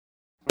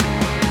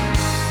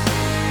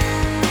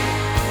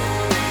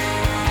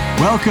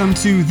Welcome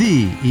to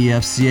the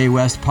EFCA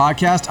West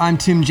podcast. I'm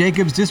Tim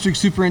Jacobs, District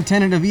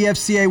Superintendent of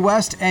EFCA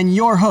West, and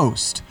your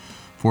host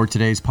for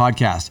today's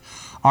podcast.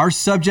 Our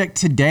subject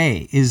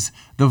today is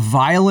the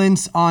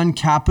violence on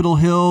Capitol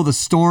Hill, the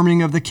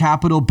storming of the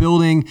Capitol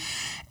building,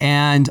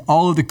 and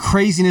all of the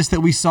craziness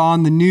that we saw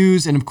in the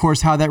news, and of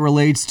course how that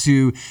relates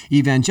to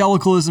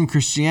evangelicalism,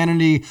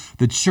 Christianity,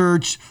 the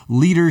church,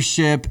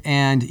 leadership,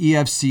 and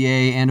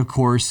EFCA, and of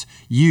course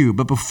you.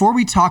 But before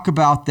we talk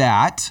about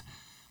that,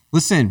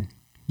 listen,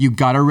 you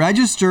got to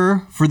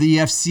register for the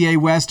EFCA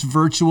West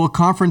virtual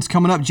conference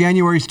coming up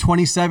January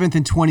 27th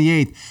and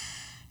 28th.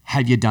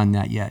 Have you done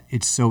that yet?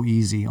 It's so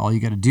easy. All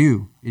you got to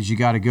do is you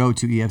got to go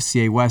to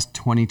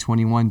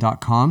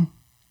efcawest2021.com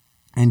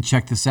and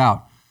check this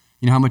out.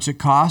 You know how much it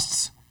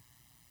costs?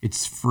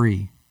 It's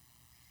free.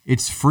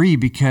 It's free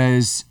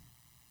because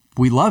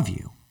we love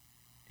you.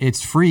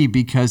 It's free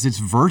because it's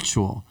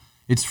virtual.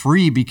 It's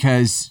free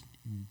because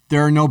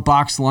there are no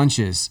box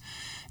lunches.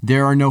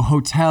 There are no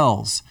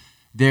hotels.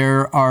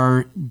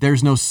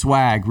 There's no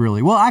swag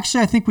really. Well,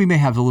 actually, I think we may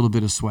have a little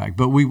bit of swag,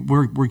 but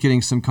we're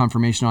getting some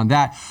confirmation on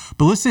that.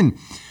 But listen,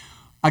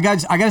 I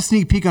got a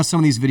sneak peek on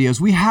some of these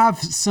videos. We have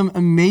some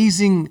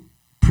amazing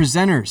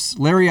presenters: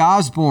 Larry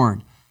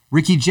Osborne,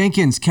 Ricky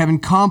Jenkins, Kevin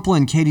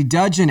Complin, Katie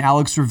Dudgeon,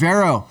 Alex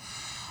Rivero.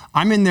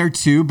 I'm in there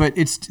too, but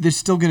they're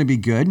still going to be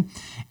good.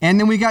 And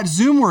then we got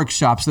Zoom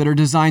workshops that are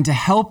designed to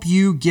help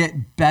you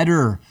get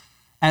better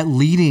at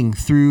leading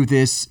through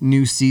this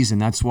new season.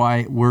 That's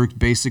why we're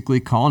basically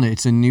calling it.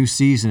 It's a new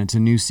season. It's a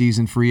new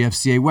season for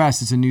EFCA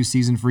West. It's a new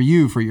season for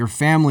you, for your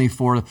family,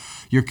 for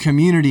your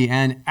community,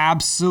 and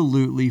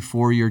absolutely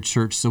for your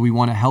church. So we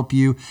want to help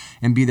you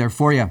and be there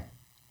for you.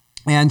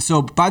 And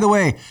so, by the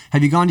way,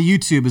 have you gone to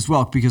YouTube as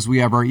well? Because we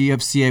have our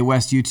EFCA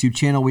West YouTube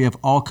channel. We have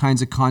all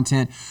kinds of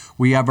content.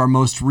 We have our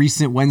most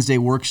recent Wednesday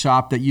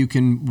workshop that you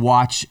can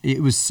watch.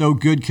 It was so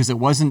good because it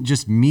wasn't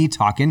just me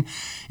talking.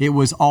 It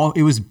was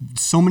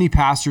so many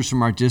pastors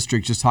from our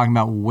district just talking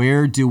about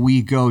where do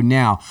we go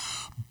now.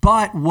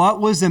 But what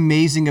was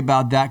amazing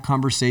about that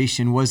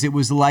conversation was it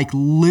was like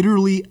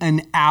literally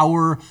an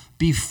hour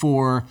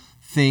before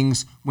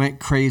things went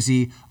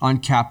crazy on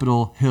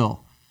Capitol Hill.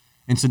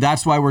 And so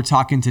that's why we're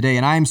talking today.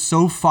 And I am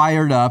so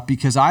fired up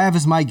because I have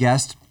as my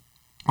guest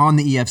on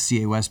the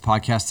EFCA West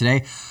podcast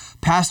today,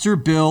 Pastor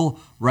Bill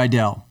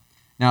Riedel.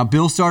 Now,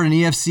 Bill started an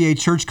EFCA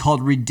church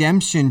called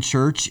Redemption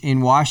Church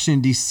in Washington,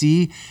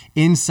 D.C.,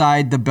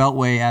 inside the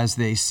Beltway, as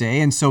they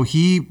say. And so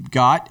he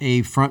got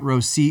a front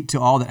row seat to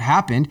all that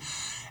happened.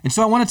 And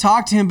so I want to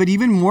talk to him. But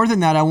even more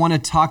than that, I want to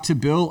talk to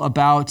Bill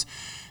about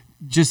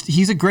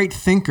he's a great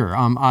thinker.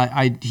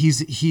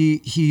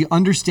 He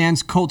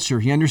understands culture.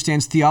 He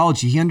understands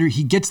theology.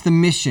 He gets the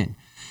mission.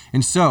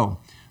 And so,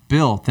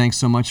 Bill, thanks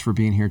so much for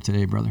being here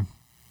today, brother.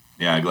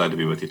 Yeah, glad to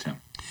be with you, Tim.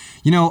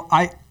 You know,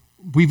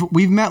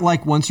 we've met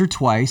like once or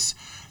twice.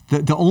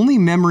 The only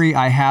memory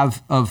I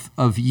have of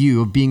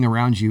being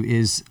around you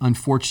is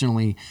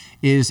unfortunately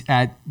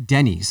at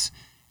Denny's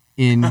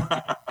in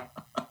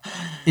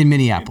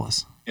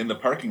Minneapolis. In the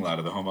parking lot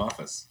of the home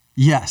office.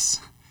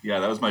 Yes. Yeah,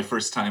 that was my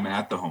first time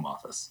at the home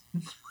office.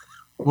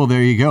 Well,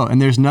 there you go.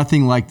 And there's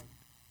nothing like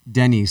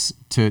Denny's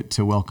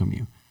to welcome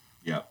you.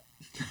 Yeah.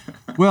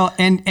 Well,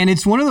 and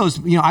it's one of those,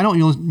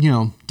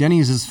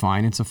 Denny's is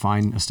fine. It's a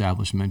fine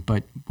establishment,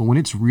 but when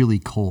it's really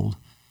cold,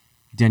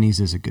 Denny's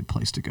is a good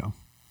place to go.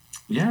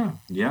 Yeah.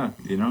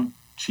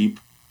 Cheap,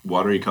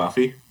 watery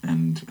coffee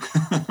and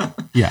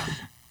yeah,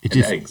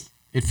 eggs.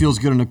 It feels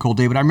good on a cold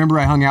day. But I remember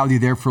I hung out with you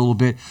there for a little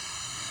bit.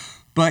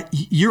 But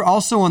you're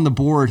also on the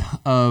board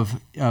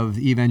of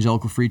the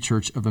Evangelical Free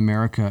Church of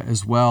America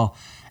as well.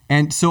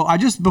 And so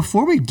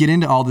before we get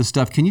into all this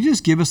stuff, can you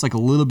just give us like a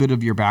little bit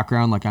of your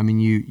background? Like, I mean,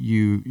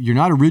 you're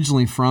not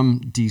originally from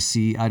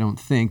DC, I don't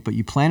think, but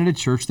you planted a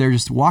church there.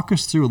 Just walk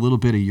us through a little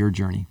bit of your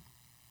journey.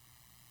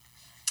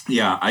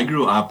 Yeah, I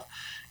grew up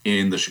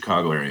in the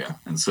Chicago area,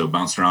 and so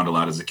bounced around a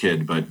lot as a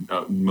kid, but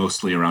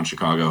mostly around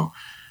Chicago.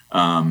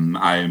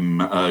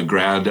 I'm a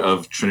grad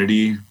of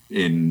Trinity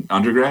in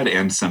undergrad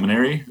and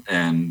seminary,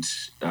 and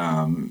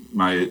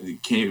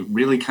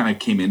really kind of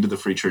came into the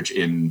Free Church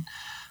in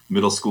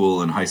middle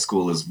school and high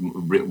school is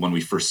when we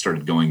first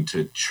started going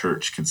to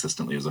church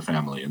consistently as a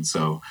family. And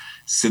so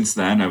since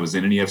then, I was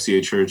in an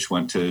EFCA church,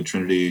 went to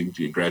Trinity,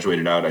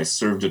 graduated out. I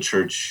served a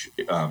church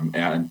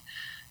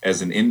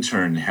as an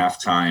intern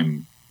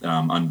half-time,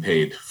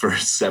 unpaid for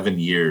 7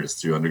 years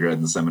through undergrad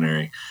and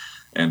seminary.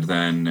 And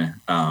then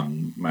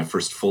my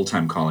first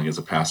full-time calling as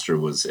a pastor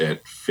was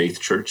at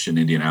Faith Church in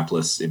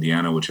Indianapolis,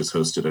 Indiana, which has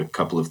hosted a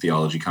couple of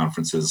theology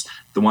conferences.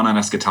 The one on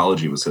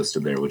eschatology was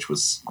hosted there, which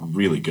was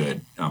really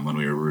good when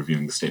we were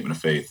reviewing the Statement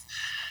of Faith.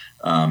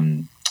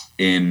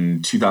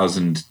 In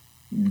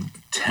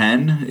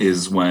 2010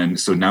 is when,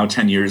 so now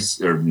 10 years,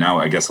 or now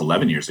I guess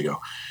 11 years ago,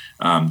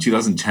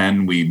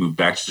 2010, we moved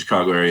back to the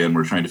Chicago area and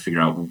we're trying to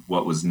figure out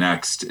what was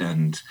next.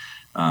 And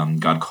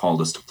God called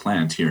us to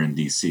plant here in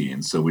DC.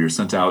 And so we were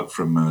sent out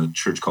from a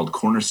church called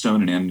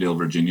Cornerstone in Annandale,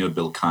 Virginia.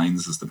 Bill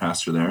Kynes is the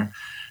pastor there.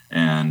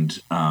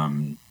 And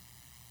 10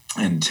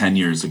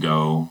 years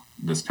ago,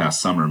 this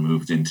past summer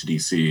moved into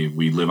DC.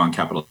 We live on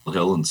Capitol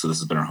Hill, and so this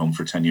has been our home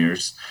for 10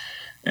 years,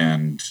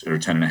 or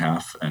 10 and a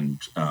half. And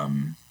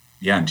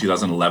in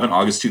 2011,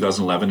 August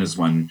 2011 is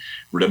when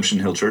Redemption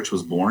Hill Church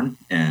was born,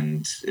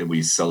 and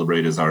we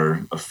celebrate as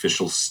our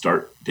official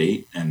start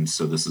date. And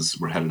so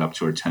we're headed up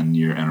to our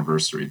 10-year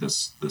anniversary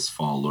this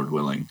fall, Lord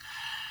willing.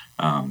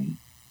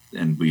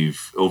 And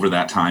over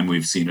that time,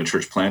 we've seen a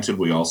church planted.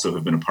 We also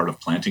have been a part of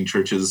planting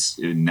churches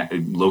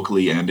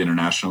locally and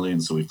internationally.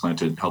 And so we've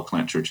helped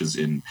plant churches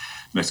in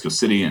Mexico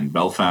City and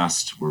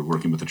Belfast. We're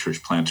working with a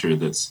church planter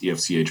that's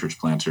EFCA church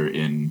planter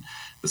in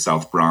the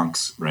South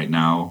Bronx right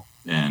now,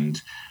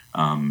 and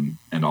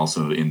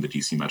also in the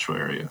DC metro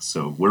area.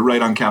 So we're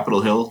right on Capitol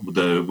Hill.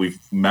 We've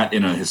met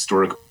in a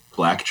historic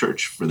Black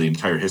church for the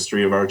entire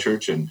history of our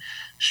church and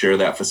share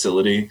that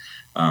facility.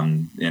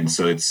 And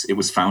so it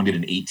was founded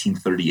in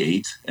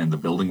 1838, and the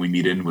building we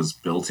meet in was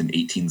built in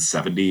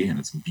 1870, and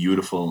it's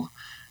beautiful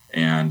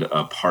and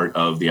a part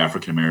of the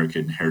African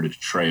American Heritage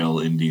Trail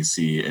in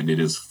DC. And it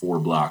is 4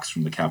 blocks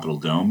from the Capitol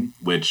Dome,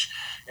 which,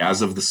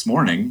 as of this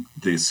morning,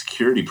 the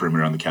security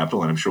perimeter on the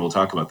Capitol, and I'm sure we'll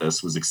talk about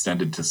this, was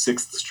extended to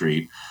 6th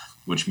Street,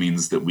 which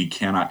means that we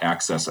cannot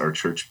access our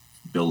church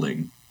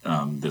building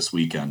this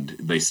weekend.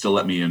 They still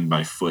let me in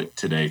by foot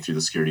today through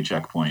the security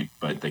checkpoint,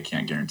 but they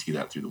can't guarantee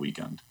that through the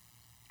weekend.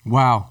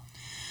 Wow.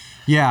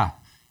 Yeah.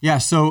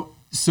 So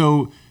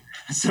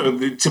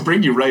to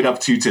bring you right up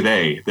to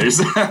today, there's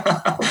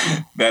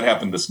that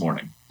happened this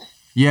morning.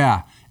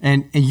 Yeah.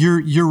 And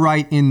you're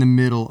right in the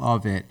middle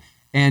of it.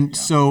 And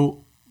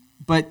so,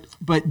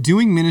 but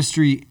doing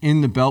ministry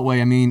in the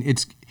Beltway, I mean,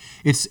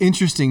 it's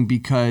interesting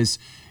because,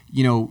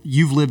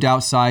 you've lived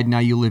outside, now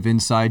you live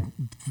inside.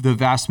 The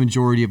vast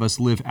majority of us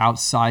live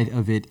outside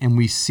of it, and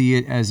we see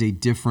it as a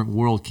different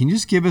world. Can you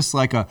just give us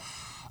like a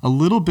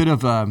little bit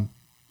of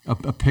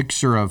a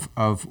picture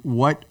of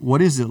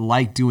what is it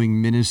like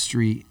doing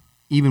ministry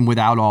even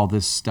without all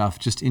this stuff,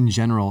 just in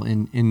general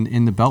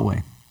in the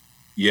Beltway?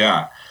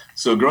 Yeah.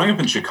 So growing up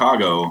in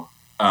Chicago,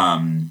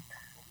 at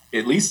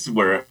least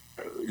where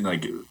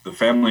like the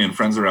family and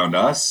friends around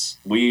us,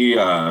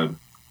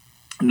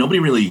 nobody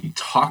really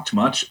talked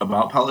much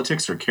about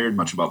politics or cared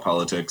much about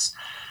politics.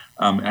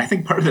 And I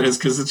think part of that is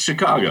because it's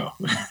Chicago,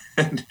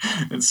 and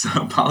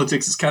so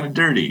politics is kind of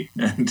dirty,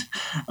 and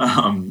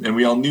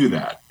we all knew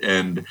that.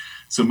 And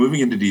so moving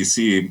into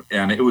DC,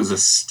 and it was a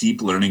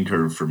steep learning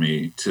curve for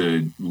me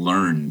to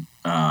learn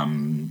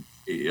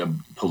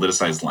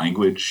politicized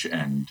language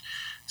and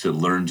to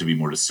learn to be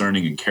more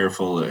discerning and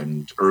careful.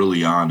 And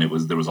early on,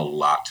 there was a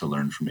lot to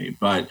learn for me.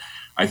 But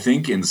I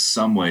think in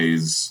some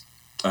ways,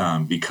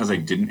 because I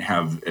didn't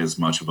have as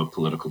much of a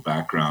political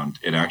background,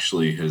 it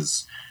actually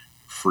has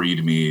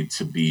freed me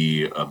to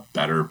be a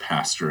better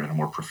pastor and a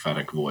more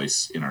prophetic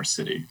voice in our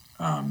city.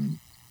 And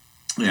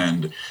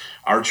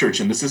our church,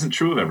 and this isn't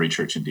true of every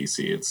church in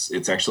DC,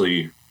 it's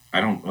actually,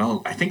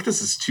 I think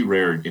this is too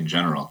rare in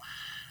general.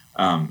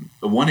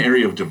 One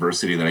area of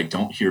diversity that I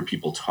don't hear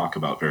people talk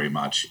about very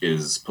much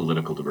is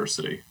political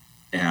diversity.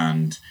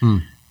 And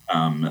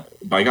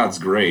by God's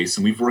grace,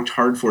 and we've worked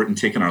hard for it and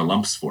taken our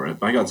lumps for it,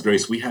 by God's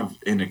grace, we have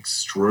an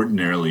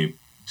extraordinarily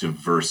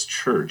diverse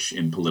church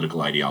in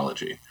political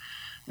ideology.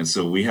 And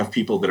so we have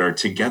people that are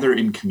together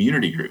in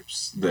community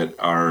groups that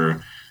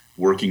are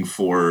working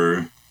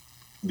for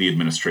the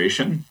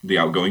administration, the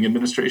outgoing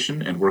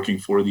administration, and working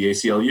for the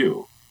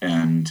ACLU.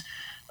 And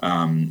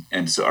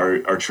so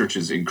our church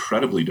is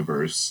incredibly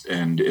diverse,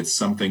 and it's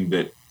something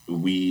that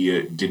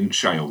we didn't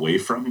shy away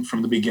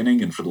from the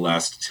beginning. And for the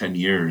last 10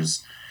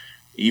 years,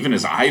 even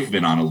as I've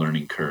been on a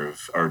learning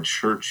curve, our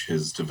church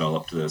has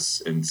developed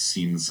this and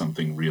seen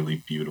something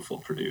really beautiful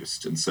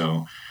produced. And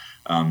so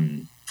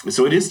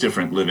it is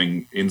different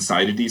living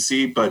inside of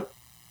DC, but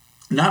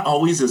not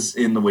always as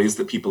in the ways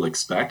that people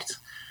expect.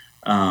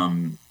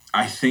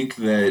 I think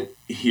that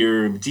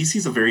here, DC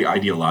is a very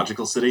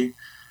ideological city.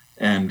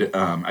 And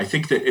I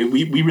think that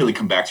we really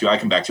come back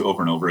to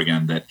over and over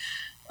again that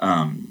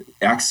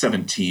Acts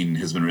 17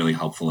 has been really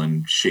helpful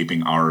in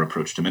shaping our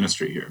approach to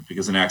ministry here.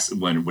 Because in Acts,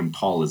 when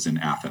Paul is in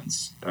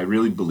Athens, I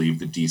really believe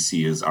that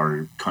DC is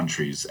our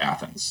country's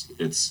Athens.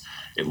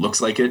 It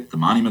looks like it. The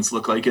monuments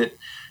look like it.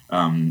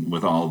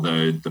 With all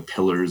the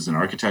pillars and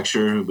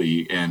architecture,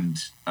 the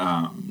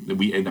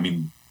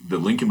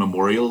Lincoln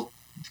Memorial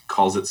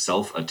calls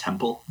itself a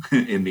temple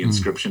in the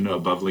inscription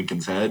above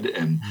Lincoln's head,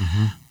 and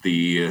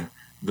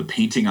the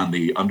painting on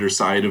the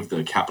underside of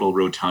the Capitol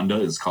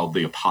Rotunda is called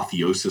the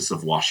Apotheosis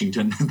of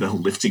Washington, the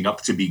lifting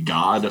up to be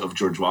God of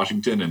George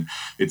Washington, and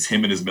it's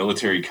him in his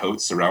military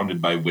coat surrounded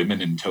by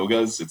women in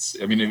togas.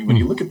 When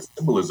you look at the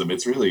symbolism,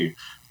 it's really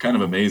kind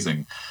of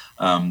amazing.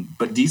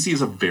 But DC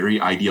is a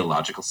very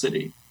ideological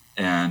city.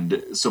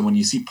 And so when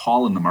you see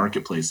Paul in the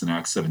marketplace in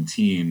Acts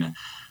 17,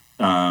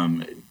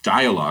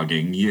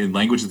 dialoguing in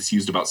language that's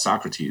used about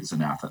Socrates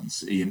in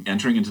Athens,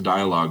 entering into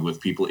dialogue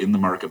with people in the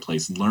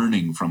marketplace,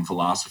 learning from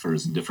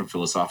philosophers in different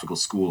philosophical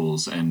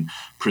schools and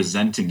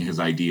presenting his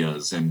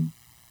ideas. And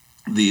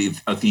the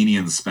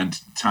Athenians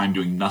spent time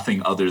doing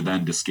nothing other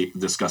than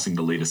discussing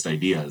the latest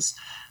ideas.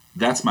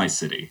 That's my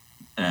city.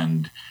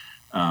 And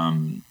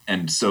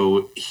And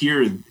so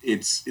here,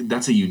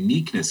 that's a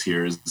uniqueness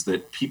here, is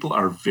that people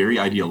are very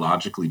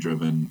ideologically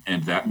driven,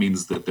 and that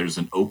means that there's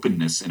an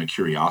openness and a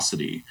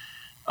curiosity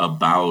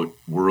about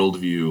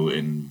worldview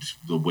and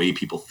the way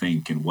people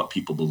think and what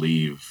people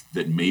believe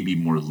that may be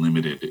more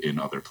limited in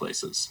other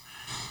places.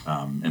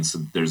 And so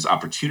there's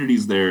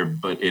opportunities there,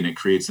 and it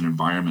creates an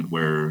environment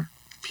where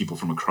people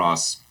from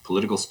across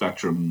political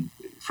spectrum,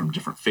 from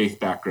different faith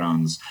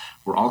backgrounds,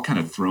 we're all kind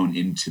of thrown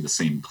into the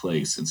same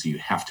place. And so you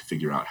have to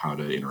figure out how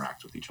to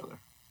interact with each other.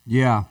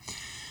 Yeah.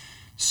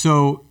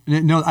 So,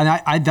 no, and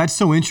I that's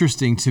so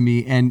interesting to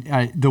me. And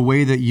the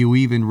way that you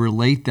even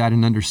relate that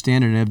and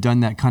understand it, and have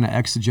done that kind of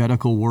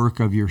exegetical work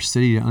of your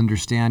city to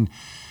understand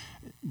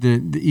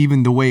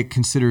even the way it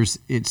considers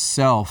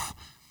itself.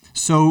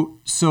 So,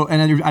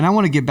 and I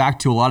want to get back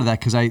to a lot of that,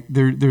 because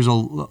there's a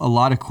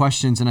lot of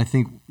questions, and I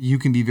think you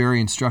can be very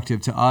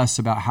instructive to us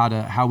about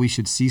how we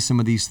should see some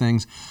of these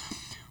things.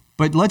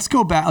 But let's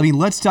go back. I mean,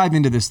 let's dive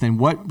into this then.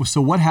 So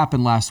what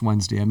happened last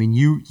Wednesday? I mean,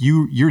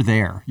 you're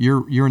there.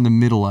 You're in the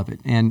middle of it.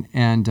 And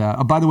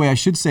by the way, I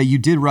should say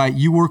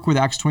you work with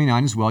Acts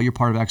 29 as well. You're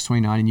part of Acts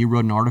 29, and you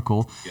wrote an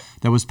article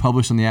that was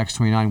published on the Acts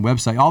 29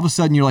 website. All of a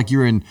sudden, you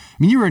were in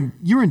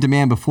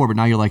demand before, but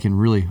now you're like in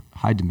really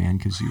high demand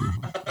because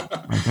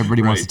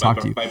everybody wants to talk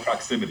to you by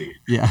proximity.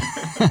 Yeah,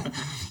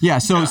 yeah.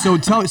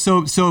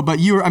 But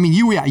you were. I mean,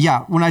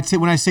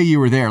 When I say you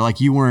were there, like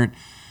you weren't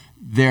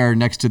there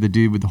next to the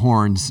dude with the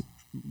horns.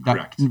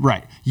 Correct.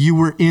 Right. You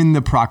were in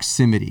the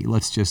proximity.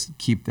 Let's just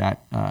keep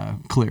that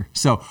clear.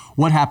 So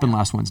what happened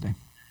last Wednesday?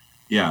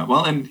 Yeah.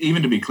 Well, and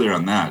even to be clear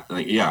on that,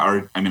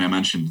 I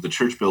mentioned the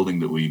church building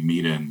that we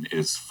meet in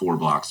is 4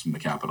 blocks from the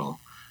Capitol.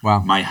 Wow.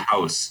 My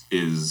house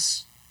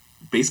is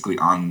basically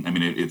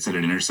it's at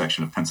an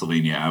intersection of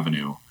Pennsylvania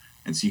Avenue.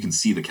 And so you can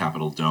see the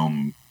Capitol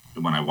Dome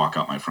when I walk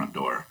out my front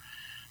door.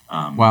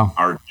 Wow.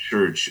 Our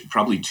church,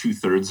 probably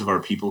 2/3 of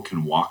our people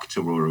can walk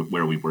to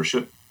where we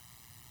worship.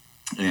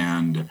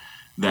 And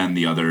then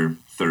the other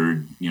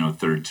third,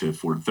 30 to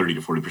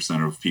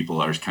 40% of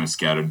people are kind of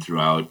scattered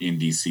throughout in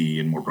DC,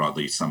 and more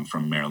broadly, some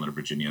from Maryland or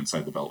Virginia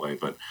inside the Beltway.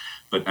 But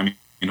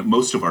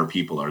most of our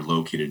people are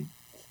located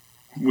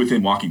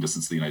within walking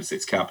distance of the United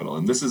States Capitol.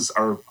 And this is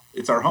our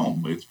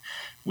home.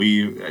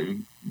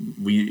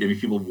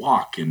 People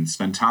walk and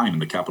spend time in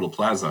the Capitol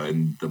Plaza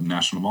and the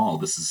National Mall.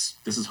 This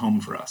is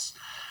home for us.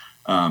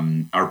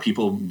 Our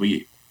people,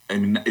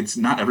 it's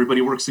not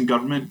everybody works in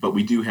government, but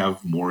we do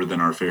have more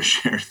than our fair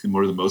share,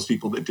 more than most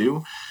people that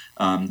do.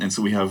 And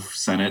so we have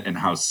Senate and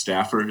House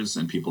staffers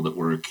and people that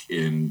work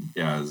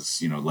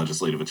as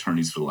legislative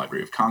attorneys for the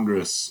Library of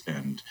Congress,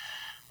 and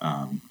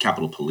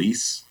Capitol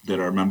Police that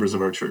are members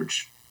of our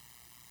church.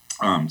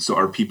 So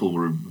our people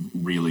were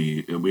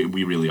we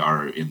really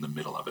are in the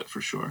middle of it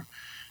for sure.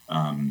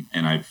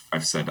 And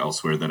I've said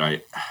elsewhere that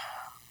I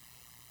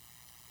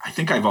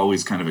think I've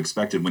always kind of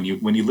expected when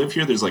you live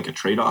here, there's like a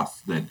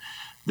trade-off, that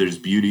there's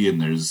beauty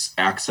and there's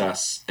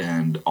access.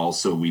 And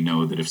also we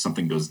know that if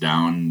something goes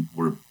down,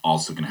 we're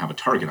also going to have a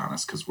target on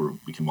us because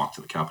we can walk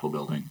to the Capitol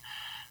building.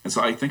 And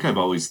so I think I've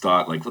always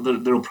thought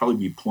there'll probably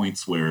be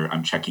points where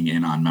I'm checking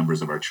in on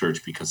members of our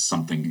church because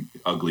something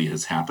ugly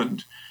has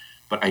happened,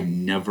 but I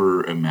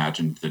never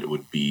imagined that it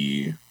would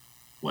be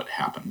what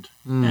happened.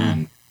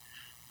 And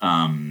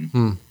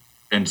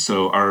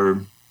so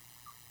our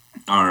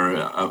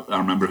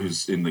member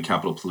who's in the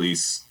Capitol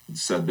Police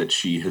said that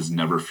she has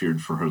never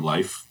feared for her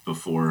life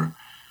before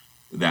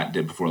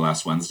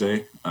last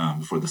Wednesday,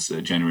 before this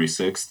January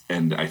 6th.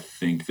 And I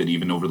think that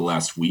even over the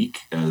last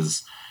week,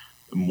 as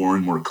more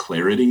and more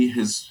clarity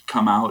has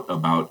come out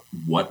about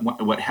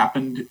what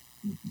happened,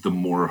 the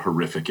more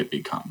horrific it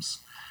becomes.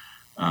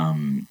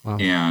 Wow.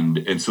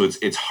 And so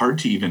it's hard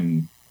to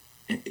even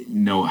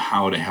know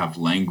how to have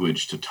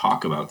language to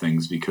talk about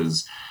things,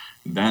 because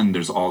then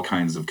there's all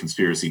kinds of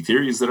conspiracy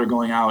theories that are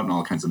going out and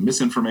all kinds of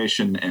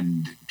misinformation,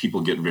 and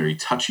people get very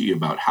touchy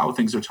about how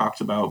things are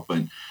talked about.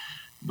 But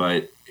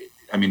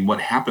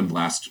what happened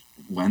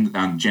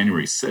on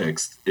January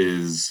 6th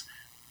is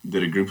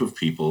that a group of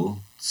people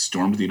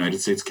stormed the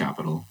United States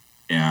Capitol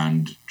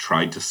and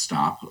tried to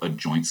stop a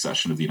joint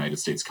session of the United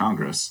States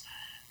Congress,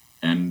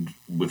 and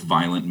with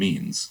violent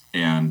means.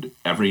 And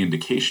every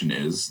indication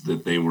is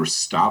that they were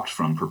stopped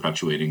from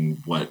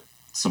perpetuating what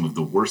some of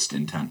the worst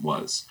intent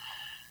was.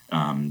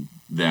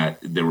 That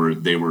there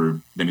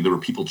were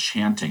people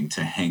chanting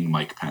to hang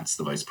Mike Pence,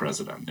 the vice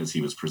president, as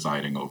he was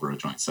presiding over a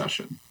joint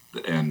session.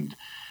 And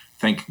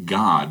thank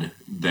God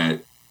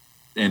that,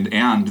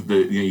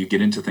 you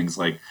get into things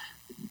like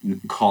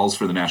calls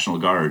for the National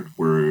Guard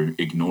were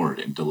ignored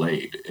and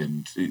delayed.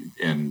 And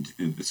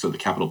so the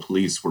Capitol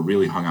Police were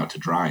really hung out to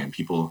dry, and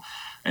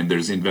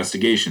there's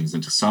investigations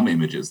into some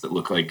images that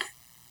look like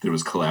there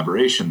was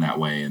collaboration that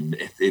way. And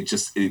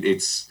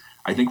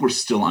I think we're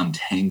still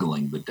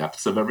untangling the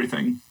depths of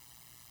everything.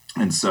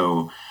 And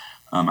so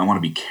I want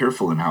to be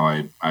careful in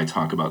how I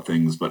talk about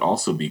things, but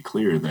also be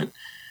clear that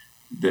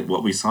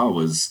what we saw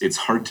it's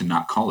hard to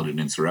not call it an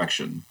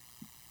insurrection.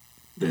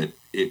 that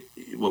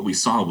what we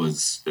saw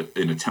was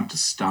an attempt to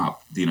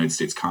stop the United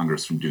States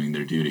Congress from doing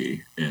their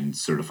duty in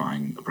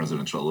certifying a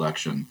presidential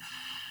election.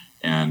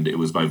 And it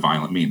was by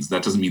violent means.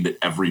 That doesn't mean that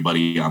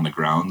everybody on the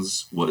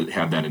grounds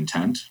had that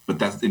intent, but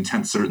that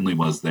intent certainly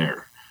was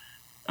there.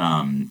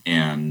 And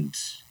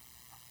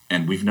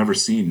we've never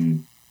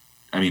seen,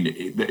 I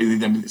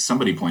mean,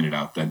 somebody pointed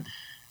out that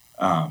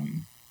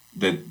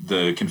that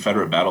the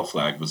Confederate battle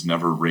flag was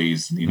never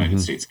raised in the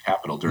United States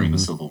Capitol during the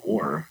Civil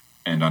War,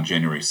 and on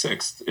January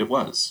 6th, it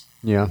was.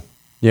 Yeah.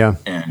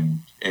 And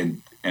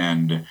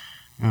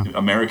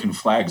American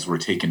flags were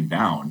taken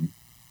down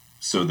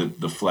so that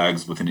the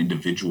flags with an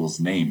individual's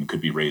name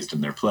could be raised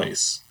in their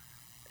place.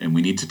 And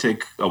we need to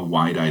take a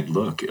wide-eyed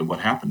look at what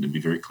happened and be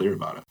very clear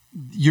about it.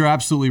 You're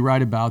absolutely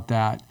right about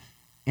that.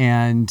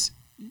 And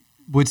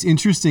what's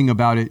interesting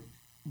about it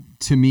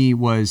to me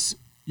was,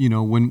 you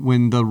know,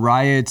 when the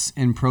riots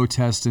and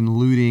protests and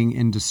looting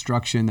and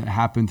destruction that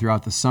happened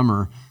throughout the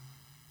summer,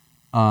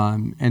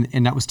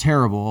 and that was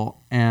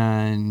terrible.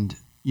 And,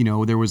 you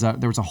know, there was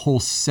a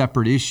whole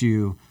separate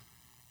issue,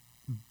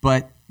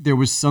 but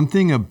there's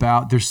something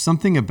about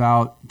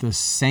the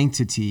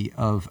sanctity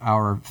of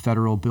our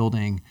federal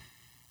building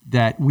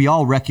that we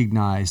all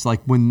recognize.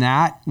 Like when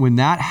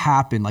that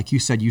happened, like you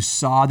said, you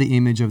saw the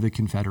image of the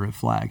Confederate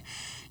flag.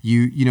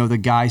 You know, the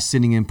guy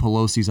sitting in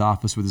Pelosi's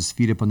office with his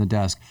feet up on the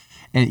desk.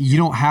 And you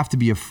don't have to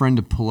be a friend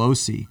of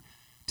Pelosi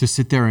to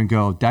sit there and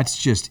go, that's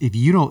just, if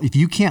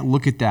you can't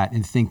look at that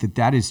and think that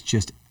that is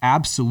just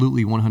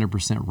absolutely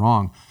 100%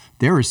 wrong,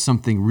 there is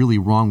something really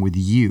wrong with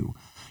you.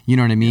 You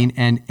know what I mean?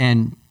 Yeah.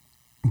 And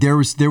there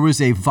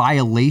was a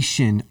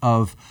violation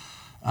of,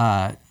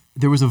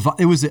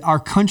 our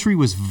country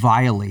was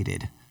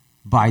violated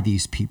by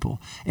these people.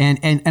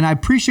 And I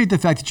appreciate the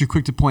fact that you're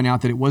quick to point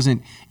out that it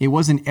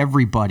wasn't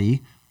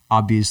everybody,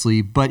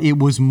 obviously, but it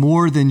was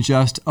more than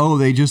just,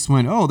 they just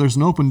went, there's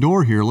an open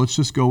door here. Let's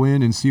just go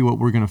in and see what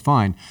we're going to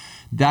find.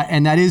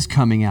 That is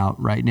coming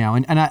out right now.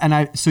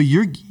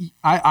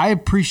 I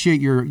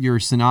appreciate your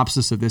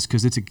synopsis of this,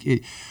 because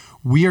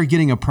we are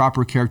getting a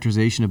proper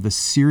characterization of the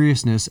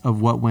seriousness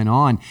of what went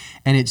on.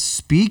 And it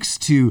speaks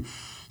to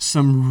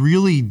some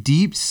really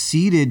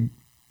deep-seated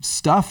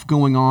stuff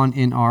going on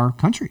in our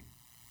country.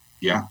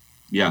 Yeah.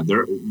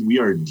 We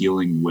are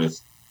dealing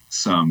with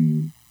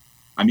some,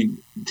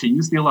 to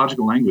use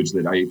theological language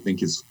that I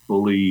think is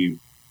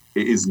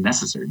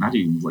necessary, not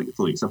even like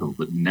fully acceptable,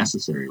 but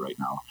necessary right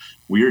now.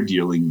 We are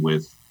dealing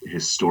with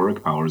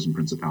historic powers and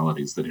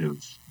principalities that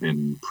have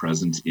been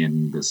present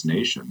in this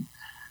nation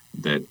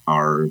that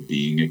are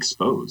being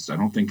exposed. I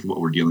don't think what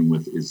we're dealing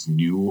with is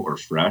new or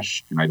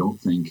fresh, and I don't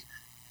think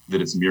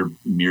that it's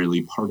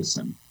merely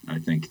partisan. I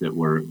think that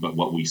but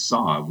what we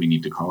saw, we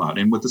need to call out.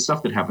 And with the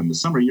stuff that happened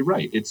this summer, you're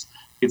right. It's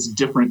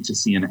different to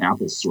see an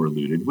Apple store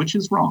looted, which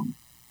is wrong.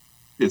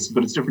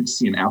 But it's different to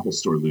see an Apple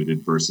store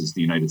looted versus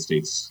the United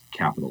States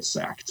Capitol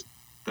sacked.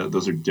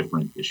 Those are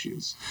different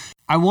issues.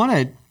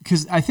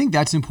 Because I think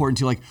that's important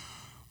too. Like,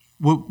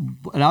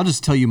 and I'll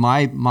just tell you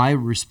my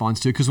response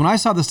to it. Because when I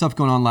saw the stuff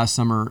going on last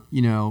summer,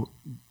 you know,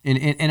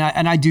 and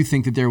I do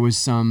think that there was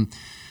some,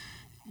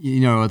 you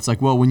know, it's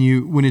like, well,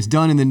 when it's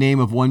done in the name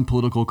of one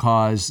political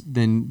cause,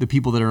 then the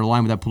people that are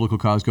aligned with that political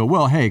cause go,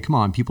 well, hey, come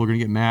on, people are going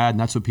to get mad, and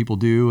that's what people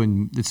do,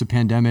 and it's a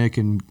pandemic,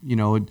 and you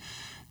know.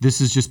 This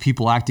is just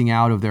people acting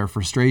out of their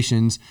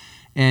frustrations.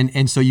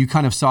 And so you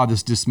kind of saw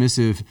this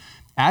dismissive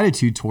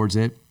attitude towards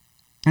it.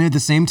 And at the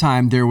same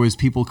time, there was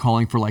people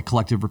calling for like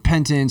collective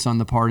repentance on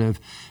the part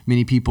of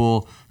many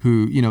people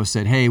who, you know,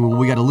 said, hey, well,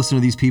 we got to listen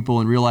to these people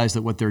and realize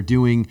that what they're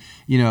doing,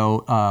 you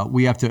know,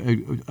 we have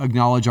to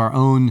acknowledge our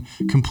own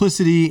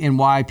complicity and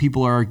why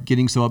people are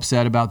getting so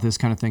upset about this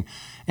kind of thing.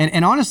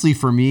 And honestly,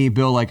 for me,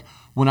 Bill, like,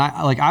 when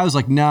I was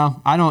like, no,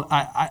 I don't,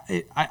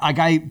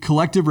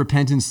 collective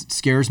repentance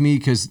scares me,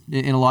 because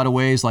in a lot of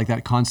ways, like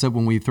that concept,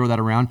 when we throw that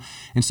around.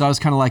 And so I was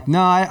kind of like,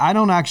 no, I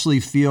don't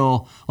actually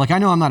feel like, I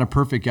know I'm not a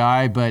perfect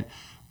guy, but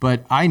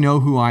I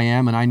know who I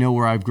am, and I know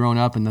where I've grown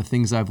up and the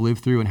things I've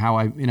lived through and how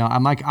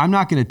I'm like, I'm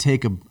not going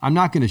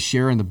to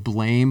share in the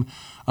blame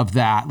of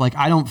that. Like,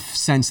 I don't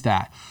sense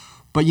that.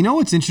 But you know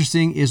what's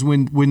interesting is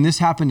when this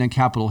happened on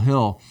Capitol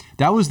Hill,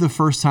 that was the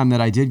first time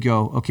that I did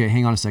go, okay,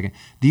 hang on a second.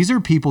 These are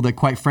people that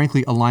quite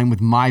frankly align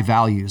with my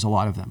values, a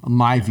lot of them,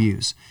 my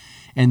views.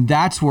 And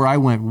that's where I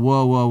went,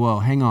 whoa,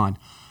 hang on.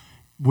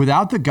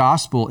 Without the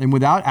gospel and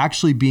without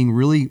actually being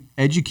really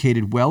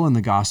educated well in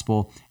the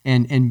gospel,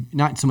 and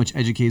not so much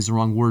educated is the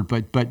wrong word,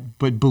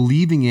 but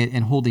believing it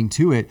and holding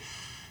to it,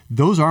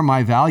 those are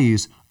my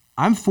values.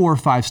 I'm 4 or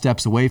 5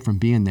 steps away from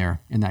being there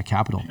in that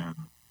Capitol. Yeah.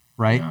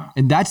 Right. Yeah.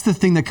 And that's the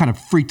thing that kind of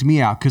freaked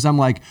me out, because I'm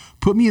like,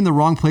 put me in the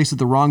wrong place at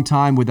the wrong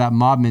time with that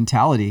mob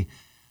mentality,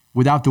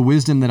 without the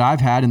wisdom that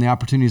I've had and the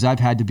opportunities I've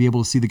had to be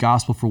able to see the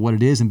gospel for what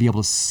it is and be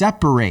able to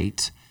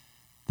separate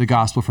the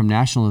gospel from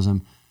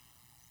nationalism.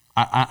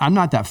 I'm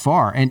not that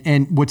far.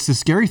 And what's the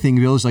scary thing,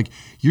 Bill, is like,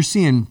 you're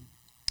seeing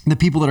the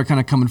people that are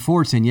kind of coming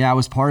forward saying, yeah, I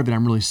was part of it,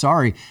 I'm really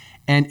sorry.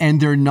 And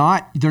they're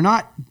not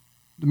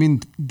I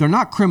mean, they're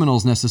not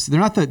criminals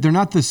necessarily. They're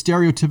not the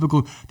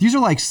stereotypical. These are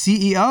like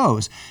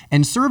CEOs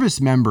and service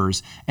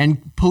members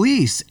and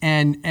police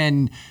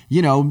and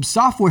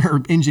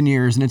software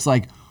engineers. And it's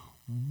like,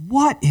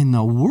 what in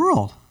the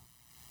world?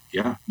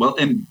 Yeah. Well,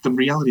 and the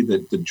reality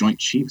that the Joint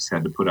Chiefs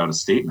had to put out a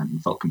statement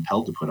and felt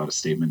compelled to put out a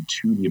statement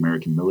to the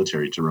American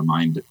military to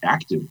remind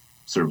active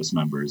service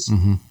members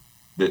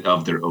that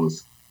of their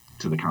oath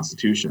to the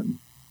Constitution.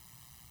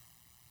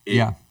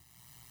 It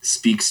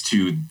speaks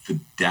to the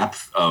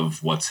depth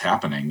of what's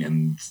happening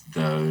and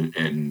the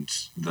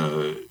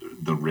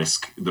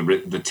risk,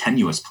 the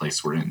tenuous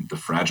place we're in, the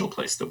fragile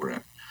place that we're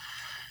in.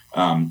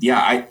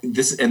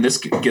 This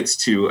gets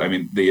to, I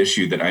mean, the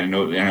issue that I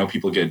know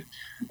people get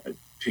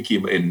picky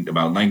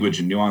about language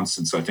and nuance,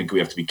 and so I think we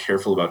have to be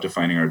careful about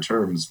defining our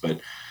terms.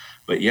 But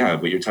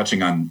you're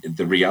touching on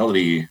the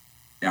reality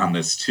on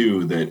this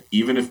too, that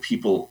even if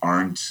people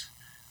aren't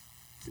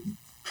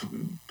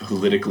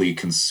politically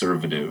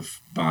conservative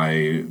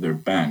by their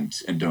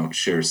bent and don't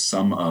share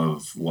some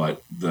of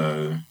what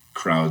the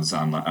crowds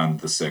on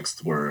the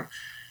 6th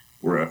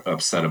were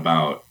upset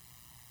about,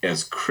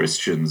 as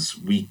Christians,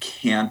 we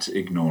can't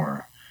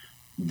ignore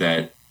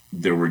that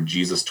there were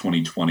Jesus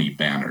 2020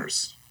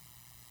 banners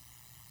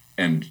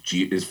and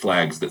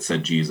flags that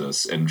said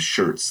Jesus and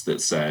shirts that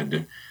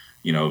said,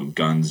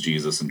 guns,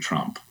 Jesus, and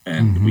Trump.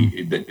 And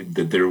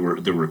that there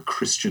were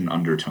Christian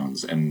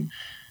undertones and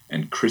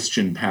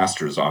Christian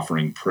pastors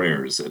offering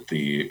prayers at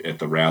the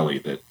rally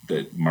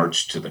that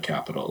marched to the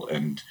Capitol.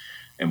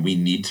 And we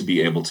need to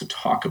be able to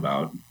talk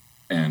about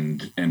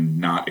and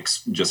not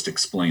just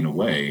explain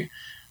away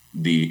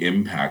the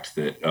impact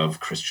of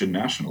Christian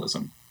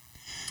nationalism.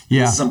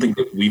 Yeah. This is something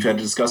that we've had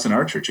to discuss in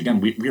our church.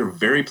 Again, we are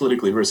very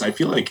politically diverse. I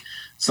feel like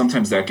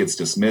sometimes that gets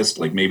dismissed.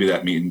 Like maybe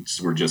that means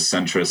we're just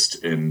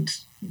centrist and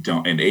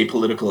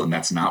apolitical, and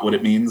that's not what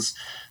it means.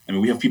 I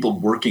mean, we have people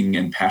working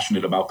and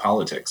passionate about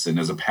politics. And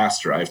as a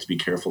pastor, I have to be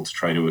careful to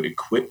try to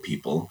equip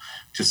people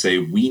to say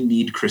we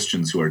need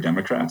Christians who are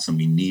Democrats and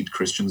we need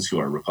Christians who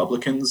are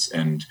Republicans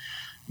and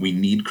we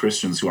need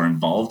Christians who are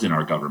involved in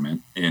our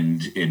government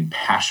and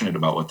passionate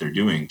about what they're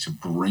doing to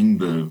bring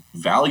the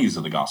values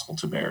of the gospel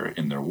to bear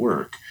in their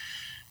work.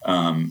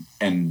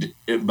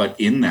 But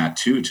in that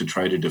too, to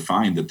try to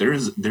define that there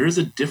is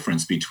a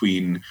difference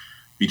between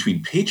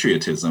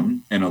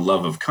patriotism and a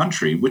love of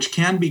country, which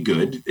can be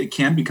good. It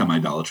can become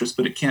idolatrous,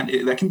 but that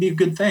can be a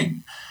good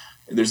thing.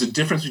 There's a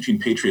difference between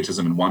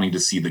patriotism and wanting to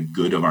see the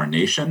good of our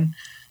nation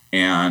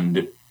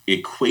and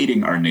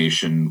equating our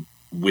nation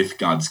with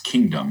God's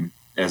kingdom,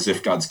 as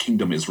if God's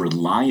kingdom is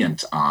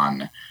reliant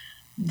on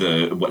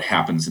what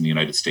happens in the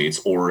United States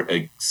or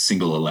a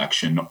single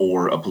election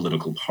or a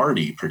political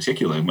party,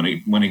 particularly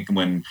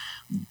when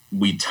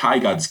we tie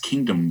God's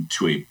kingdom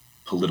to a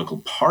political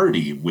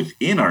party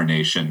within our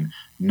nation.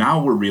 Now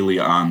we're really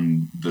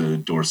on the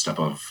doorstep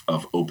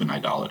of open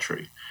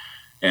idolatry.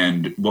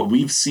 And what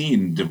we've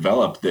seen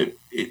develop that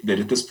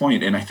at this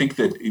point, and I think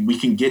that we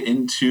can get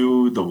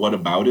into the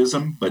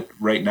whataboutism, but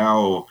right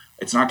now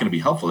it's not going to be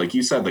helpful. Like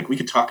you said, like we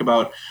could talk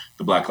about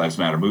the Black Lives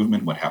Matter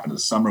movement, what happened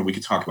this summer. We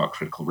could talk about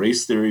critical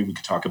race theory. We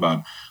could talk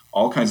about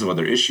all kinds of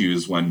other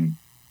issues, when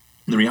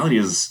the reality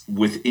is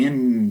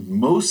within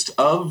most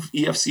of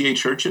EFCA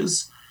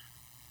churches,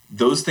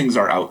 those things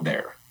are out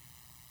there.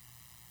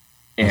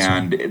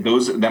 And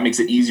that makes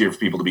it easier for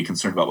people to be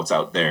concerned about what's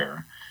out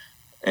there.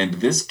 And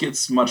this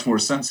gets much more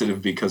sensitive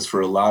because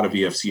for a lot of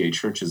EFCA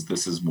churches,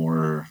 this is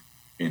more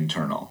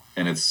internal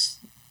and it's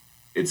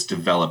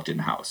developed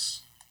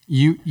in-house.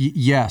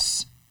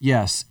 Yes.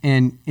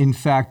 And in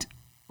fact,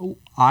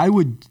 I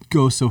would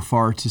go so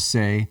far to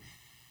say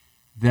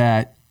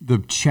that the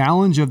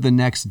challenge of the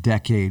next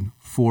decade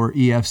for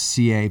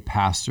EFCA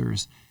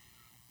pastors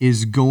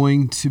is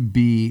going to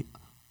be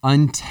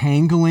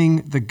untangling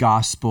the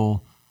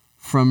gospel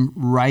from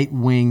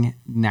right-wing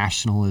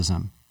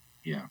nationalism.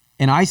 Yeah.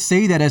 And I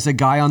say that as a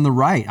guy on the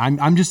right. I'm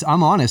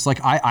honest. Like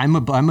I'm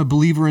a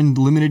believer in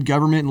limited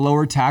government and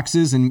lower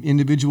taxes and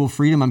individual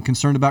freedom. I'm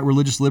concerned about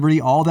religious liberty,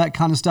 all that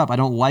kind of stuff. I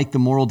don't like the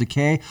moral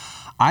decay.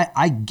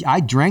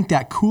 I drank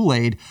that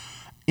Kool-Aid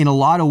in a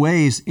lot of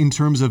ways in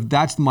terms of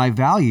that's my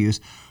values.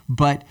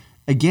 But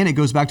again, it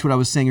goes back to what I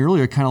was saying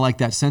earlier, kind of like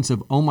that sense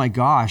of, oh my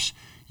gosh,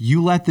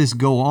 you let this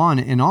go on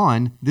and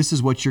on, this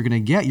is what you're going to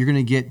get. You're going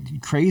to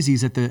get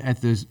crazies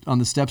on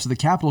the steps of the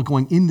Capitol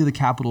going into the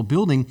Capitol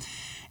building.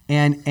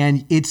 And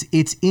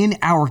it's in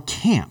our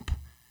camp.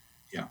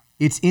 Yeah.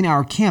 It's in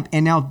our camp.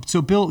 And now,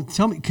 so Bill,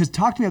 talk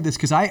to me about this,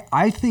 because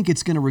I think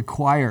it's going to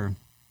require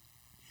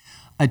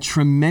a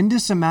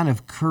tremendous amount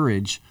of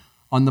courage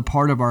on the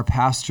part of our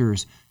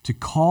pastors to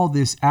call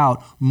this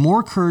out,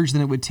 more courage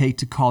than it would take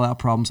to call out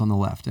problems on the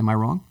left. Am I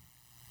wrong?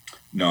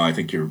 No, I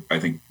think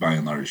by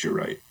and large, you're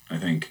right. I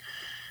think,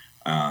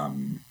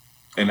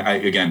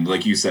 again,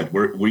 like you said,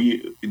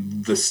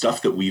 the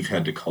stuff that we've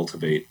had to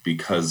cultivate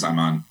because I'm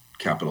on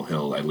Capitol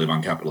Hill. I live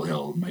on Capitol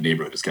Hill. My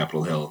neighborhood is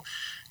Capitol Hill.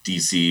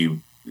 DC,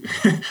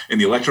 in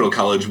the electoral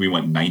college, we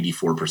went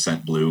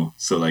 94% blue.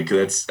 So like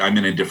I'm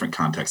in a different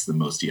context than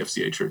most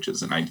EFCA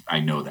churches. And I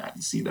know that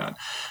and see that,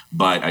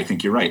 but I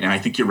think you're right. And I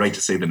think you're right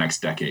to say the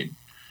next decade.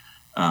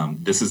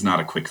 This is not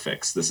a quick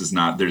fix. there's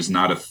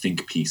not a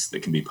think piece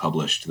that can be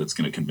published that's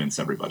going to convince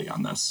everybody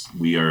on this.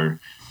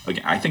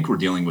 Again, I think we're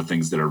dealing with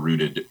things that are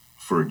rooted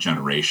for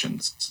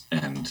generations,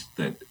 and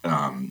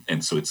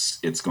so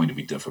it's going to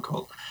be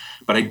difficult.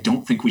 But I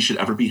don't think we should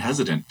ever be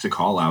hesitant to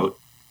call out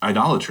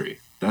idolatry.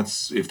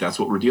 If that's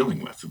what we're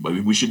dealing with.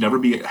 We should never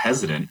be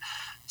hesitant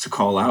to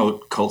call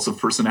out cults of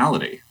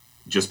personality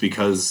just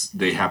because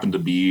they happen to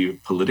be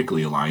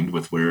politically aligned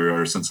with where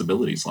our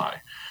sensibilities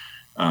lie.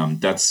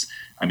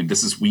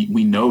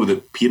 We know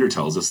that Peter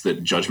tells us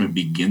that judgment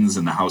begins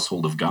in the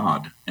household of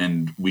God,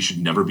 and we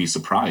should never be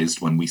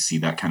surprised when we see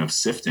that kind of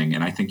sifting.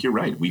 And I think you're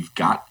right.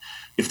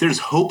 If there's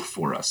hope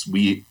for us,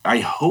 I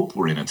hope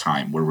we're in a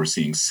time where we're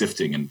seeing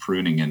sifting and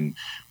pruning in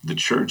the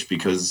church,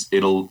 because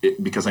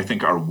I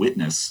think our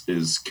witness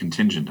is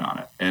contingent on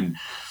it. And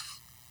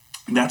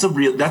that's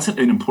an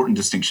important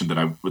distinction that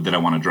I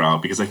want to draw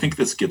out, because I think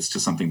this gets to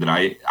something that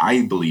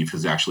I believe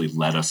has actually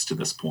led us to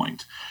this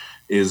point.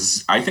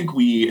 Is I think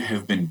we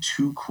have been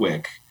too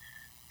quick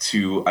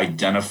to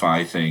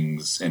identify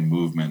things and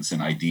movements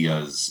and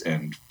ideas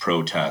and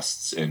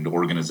protests and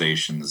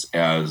organizations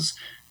as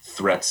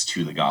threats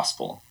to the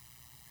gospel.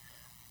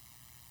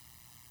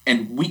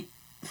 And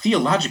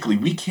theologically,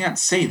 we can't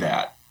say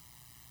that.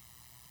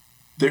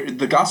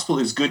 The gospel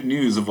is good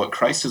news of what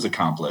Christ has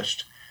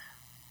accomplished,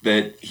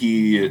 that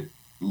he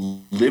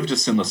lived a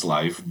sinless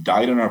life,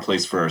 died in our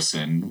place for our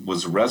sin,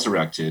 was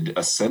resurrected,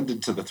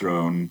 ascended to the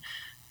throne,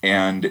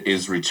 and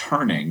is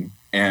returning,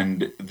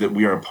 and that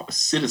we are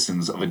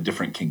citizens of a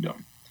different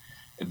kingdom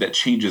that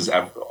changes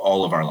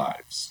all of our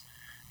lives,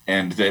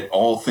 and that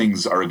all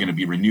things are going to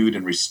be renewed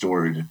and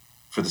restored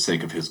for the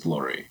sake of his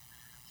glory.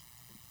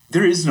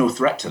 There is no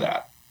threat to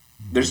that.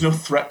 There's no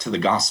threat to the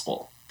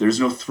gospel. There's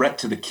no threat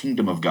to the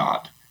kingdom of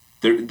God.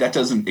 That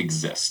doesn't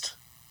exist.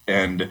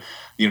 And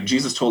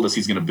Jesus told us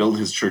he's going to build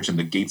his church, and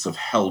the gates of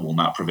hell will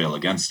not prevail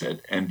against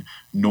it, and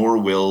nor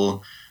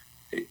will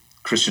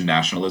Christian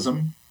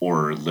nationalism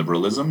or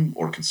liberalism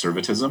or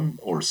conservatism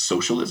or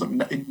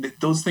socialism.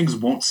 Those things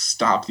won't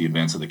stop the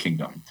advance of the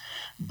kingdom.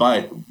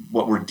 But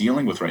what we're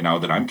dealing with right now,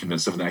 that I'm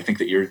convinced of, and I think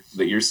that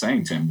you're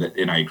saying, Tim, that,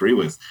 and I agree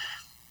with,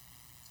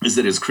 is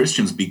that as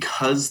Christians,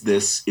 because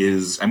this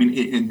is,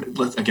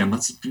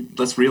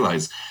 let's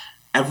realize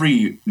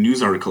every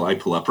news article I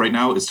pull up right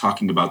now is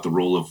talking about the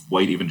role of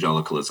white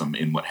evangelicalism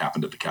in what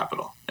happened at the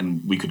Capitol.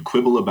 And we could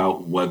quibble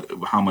about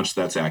how much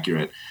that's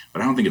accurate,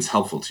 but I don't think it's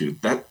helpful to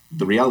that.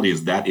 The reality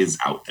is that is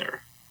out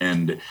there.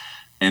 And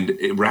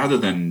rather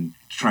than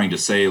trying to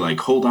say like,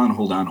 hold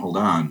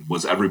on,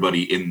 was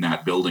everybody in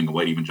that building a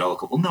white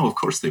evangelical? Well, no, of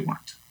course they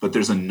weren't. But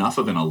there's enough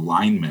of an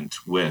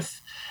alignment with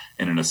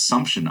and an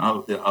assumption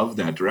of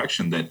that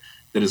direction that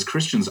as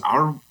Christians,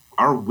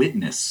 our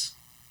witness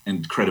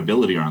and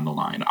credibility are on the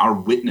line. Our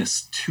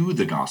witness to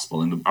the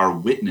gospel and our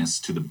witness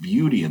to the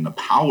beauty and the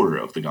power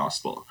of the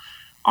gospel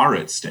are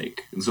at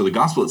stake. And so the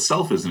gospel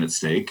itself isn't at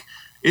stake.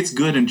 It's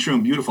good and true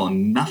and beautiful,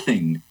 and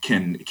nothing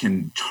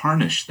can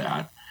tarnish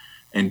that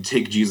and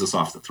take Jesus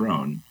off the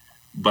throne.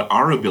 But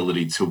our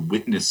ability to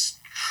witness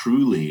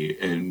truly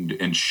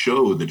and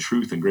show the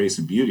truth and grace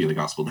and beauty of the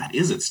gospel, that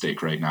is at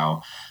stake right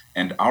now.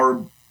 And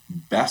our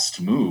best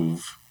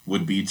move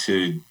would be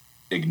to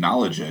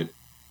acknowledge it,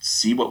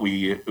 see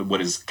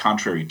what is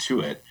contrary to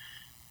it,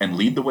 and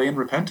lead the way in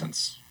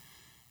repentance.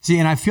 See,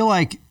 and I feel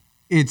like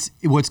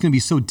what's going to be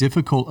so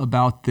difficult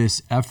about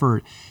this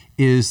effort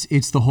is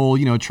it's the whole,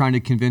 trying to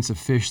convince a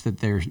fish that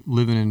they're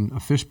living in a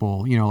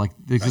fishbowl, like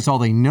that's all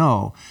they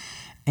know.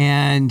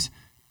 And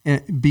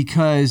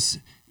because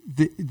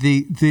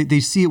they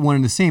see it one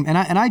and the same. And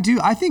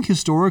I think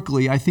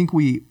historically,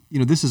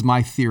 this is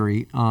my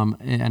theory,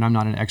 and I'm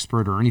not an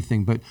expert or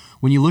anything, but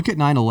when you look at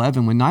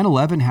 9/11, when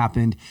 9/11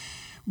 happened,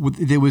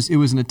 it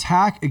was an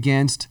attack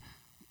against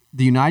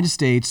the United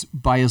States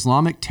by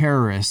Islamic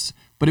terrorists,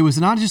 but it was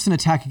not just an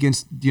attack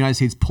against the United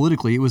States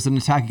politically. It was an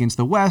attack against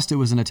the West. It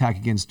was an attack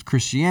against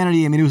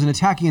Christianity. It was an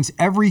attack against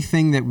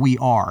everything that we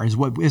are,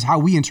 is how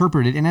we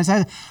interpret it. And as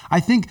I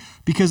think,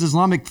 because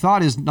Islamic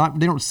thought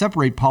they don't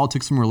separate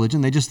politics from religion.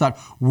 They just thought,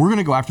 we're going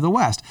to go after the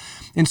West.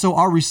 And so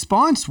our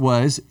response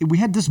was, we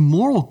had this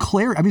moral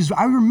clarity.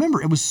 I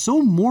remember it was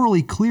so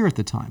morally clear at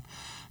the time.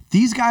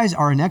 These guys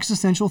are an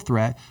existential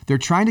threat. They're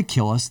trying to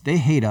kill us. They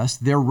hate us.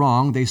 They're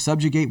wrong. They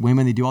subjugate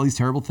women. They do all these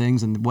terrible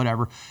things and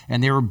whatever.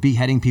 And they were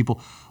beheading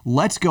people.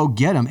 Let's go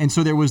get them. And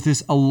so there was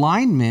this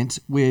alignment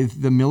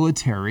with the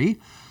military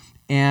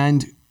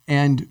and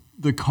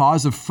the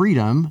cause of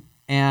freedom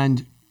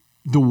and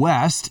the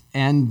West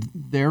and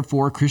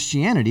therefore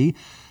Christianity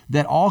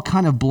that all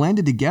kind of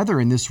blended together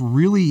in this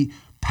really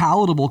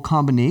palatable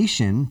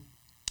combination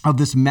of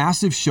this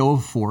massive show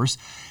of force.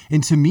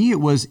 And to me, it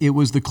was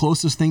the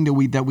closest thing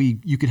that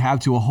you could have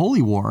to a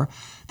holy war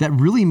that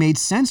really made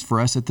sense for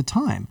us at the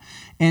time.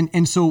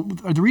 And so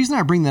the reason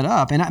I bring that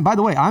up, and by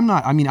the way, I'm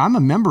a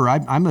member.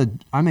 I'm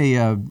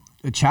a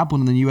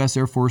chaplain in the U.S.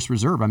 Air Force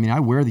Reserve. I mean, I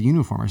wear the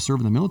uniform. I serve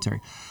in the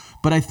military.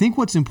 But I think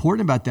what's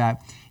important about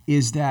that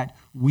is that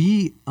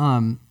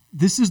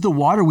this is the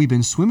water we've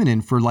been swimming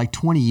in for like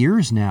 20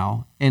 years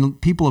now,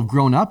 and people have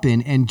grown up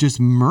in and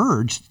just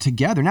merged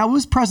together. Now, it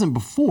was present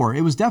before.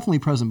 It was definitely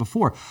present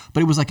before,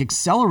 but it was like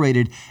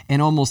accelerated and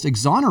almost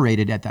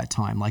exonerated at that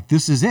time. Like,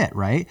 this is it,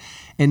 right?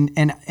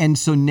 And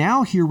so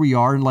now here we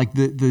are, and like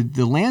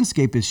the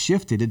landscape has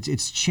shifted.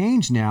 It's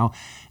changed now,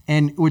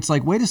 and it's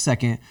like, wait a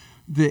second.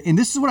 And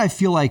this is what I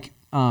feel like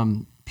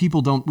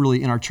people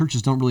in our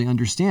churches don't really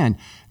understand.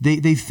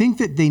 They think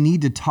that they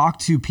need to talk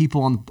to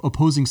people on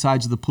opposing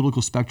sides of the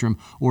political spectrum,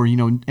 or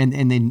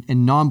and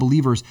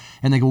non-believers,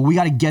 and they go, well, we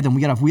got to get them,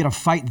 we got to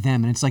fight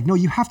them. And it's like, no,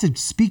 you have to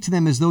speak to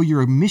them as though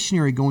you're a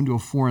missionary going to a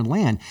foreign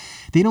land.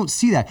 They don't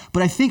see that.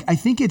 But I think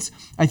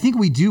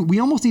we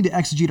almost need to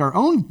exegete our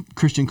own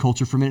Christian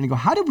culture for a minute and go,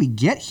 how did we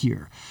get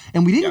here?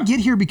 And we didn't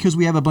get here because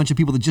we have a bunch of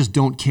people that just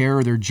don't care,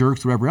 or they're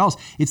jerks, or whatever else.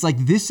 It's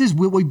like, this is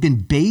what we've been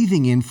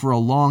bathing in for a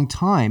long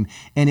time,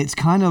 and it's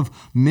kind of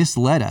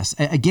misled us.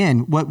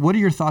 Again, what are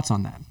your thoughts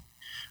on that?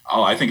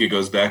 Oh, I think it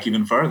goes back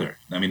even farther.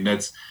 I mean,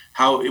 that's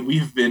how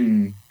we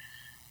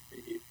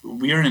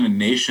are in a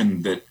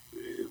nation that,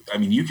 I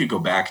mean, you could go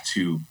back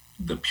to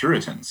the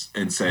Puritans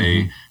and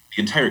say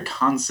the entire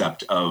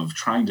concept of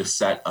trying to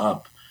set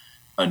up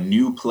a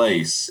new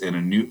place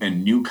and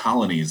new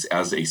colonies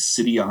as a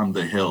city on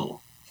the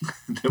hill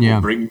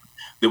that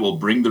will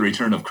bring the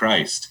return of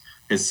Christ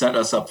has set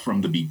us up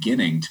from the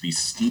beginning to be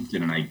steeped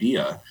in an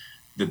idea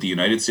that the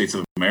United States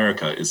of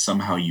America is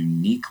somehow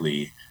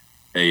uniquely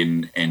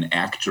an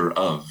actor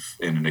of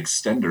and an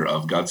extender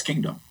of God's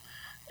kingdom.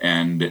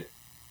 And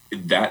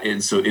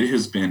so it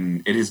has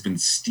been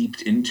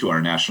steeped into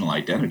our national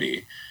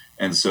identity.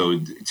 And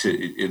so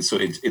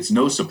it's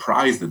no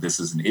surprise that this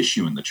is an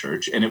issue in the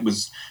church. And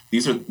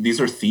these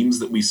are themes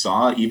that we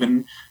saw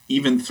even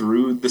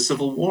through the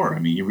Civil War. I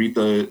mean, you read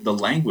the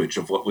language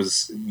of what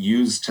was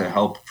used to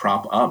help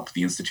prop up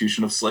the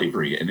institution of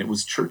slavery, and it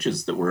was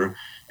churches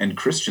and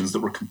Christians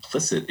that were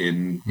complicit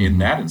in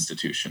that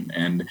institution.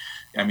 And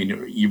I mean,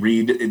 you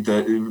read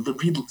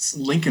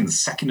Lincoln's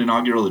second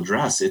inaugural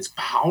address. It's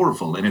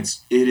powerful, and it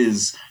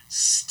is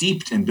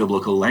steeped in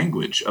biblical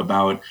language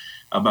about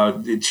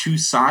the two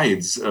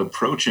sides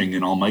approaching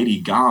an almighty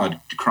God,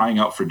 crying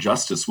out for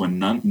justice when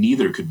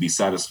neither could be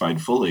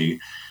satisfied fully.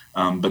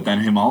 But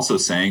then him also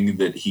saying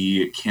that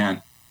he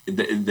can't,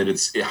 that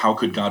it's, how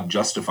could God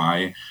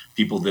justify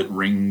people that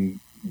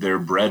wring their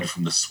bread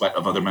from the sweat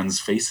of other men's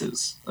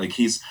faces? Like,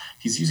 he's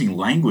using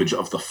language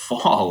of the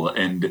fall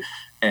and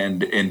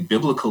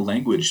biblical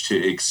language to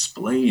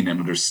explain and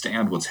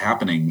understand what's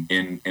happening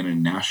in a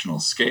national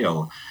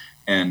scale.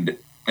 And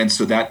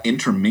so that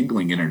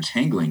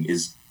intertangling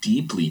is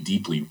deeply,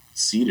 deeply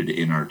seated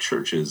in our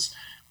churches.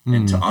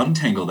 And to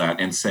untangle that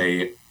and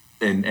say,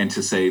 and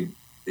to say,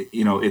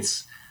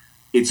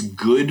 it's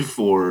good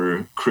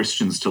for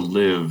Christians to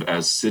live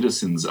as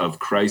citizens of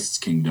Christ's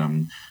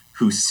kingdom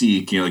who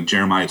seek, like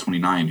Jeremiah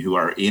 29, who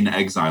are in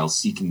exile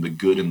seeking the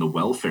good and the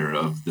welfare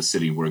of the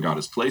city where God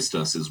has placed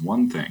us, is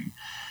one thing.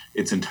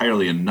 It's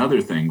entirely another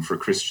thing for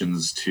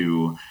Christians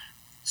to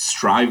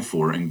strive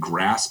for and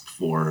grasp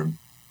for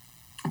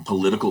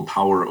political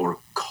power or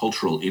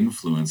cultural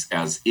influence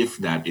as if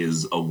that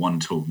is a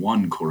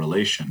one-to-one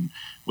correlation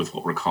with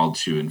what we're called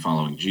to in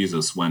following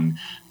Jesus, when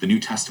the New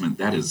Testament,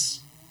 that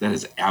is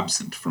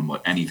absent from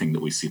anything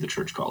that we see the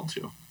church called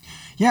to.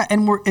 Yeah,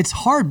 and it's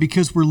hard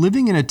because we're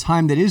living in a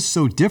time that is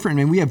so different.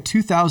 I mean, we have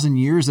 2,000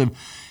 years of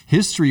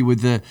history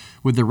with the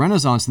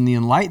Renaissance and the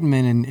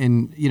Enlightenment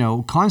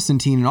and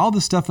Constantine and all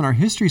this stuff in our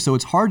history, so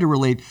it's hard to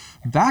relate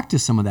back to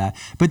some of that.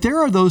 But there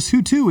are those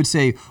who too would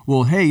say,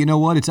 well, hey, you know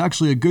what? It's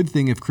actually a good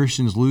thing if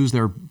Christians lose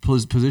their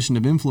position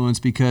of influence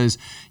because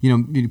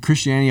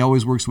Christianity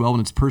always works well when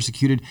it's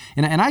persecuted.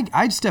 And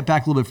I'd step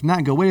back a little bit from that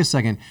and go, wait a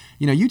second.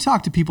 You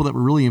talk to people that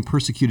were really in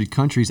persecuted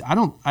countries.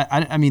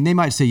 I mean, they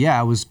might say,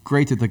 yeah, it was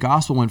great that the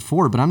gospel went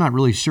forward, but I'm not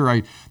really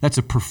sure that's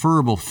a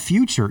preferable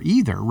future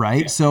either,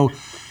 right? Yeah. So.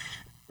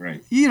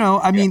 Right.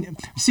 I mean,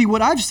 see,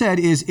 what I've said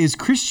is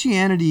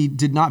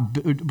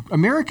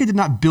America did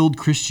not build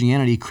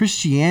Christianity.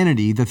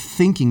 Christianity, the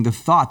thinking, the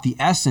thought, the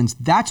essence,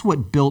 that's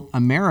what built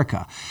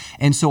America.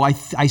 And so I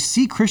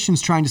see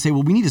Christians trying to say,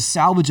 well, we need to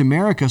salvage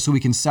America so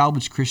we can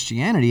salvage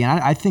Christianity. And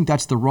I think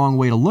that's the wrong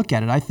way to look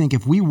at it. I think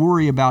if we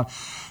worry about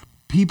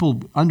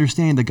people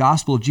understanding the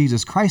gospel of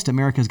Jesus Christ,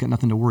 America's got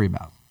nothing to worry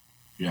about.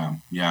 Yeah,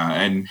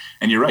 and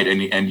you're right,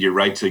 and you're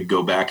right to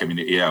go back. I mean,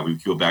 we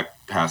go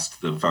back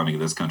past the founding of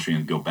this country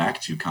and go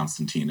back to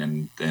Constantine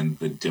and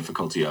the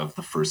difficulty of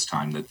the first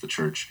time that the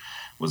church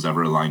was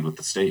ever aligned with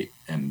the state,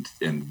 and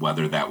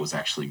whether that was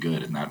actually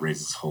good, and that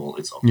raises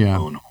its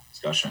own whole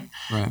discussion.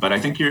 Right. But I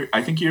think you're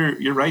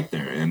right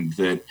there, and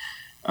that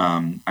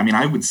I mean,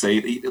 I would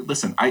say,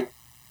 listen,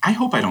 I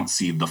hope I don't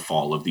see the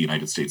fall of the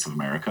United States of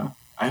America.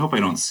 I hope I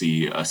don't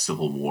see a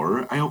civil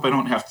war. I hope I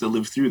don't have to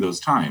live through those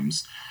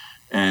times.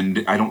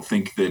 And I don't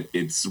think that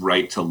it's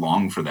right to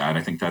long for that.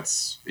 I think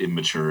that's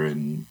immature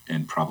and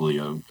probably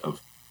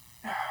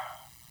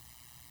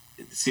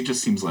it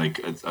just seems like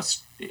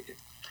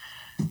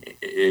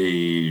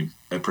a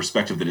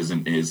perspective that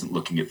isn't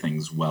looking at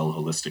things well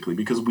holistically,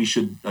 because we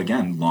should,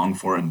 again, long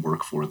for and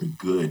work for the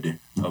good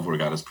of where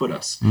God has put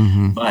us.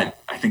 Mm-hmm. But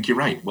I think you're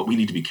right. What we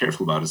need to be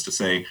careful about is to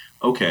say,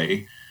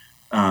 okay,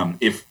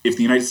 if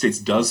the United States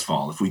does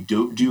fall, if we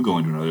do go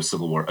into another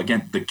civil war,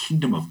 again, the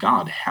kingdom of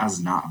God has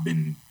not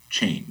been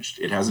changed.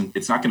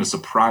 It's not going to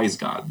surprise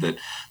God that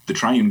the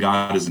triune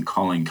God isn't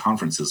calling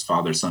conferences,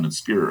 Father, Son, and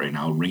Spirit right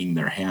now, wringing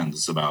their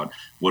hands about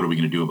what are we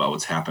going to do about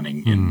what's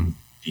happening in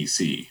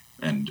DC.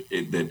 And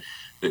that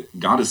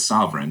God is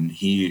sovereign.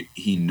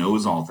 He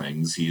knows all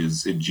things.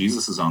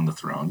 Jesus is on the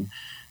throne,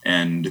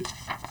 and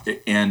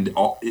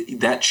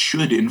that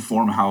should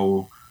inform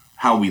how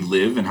we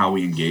live and how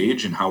we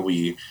engage and how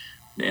we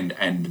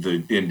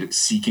and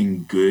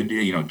seeking good,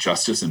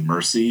 justice and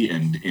mercy,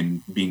 and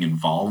in being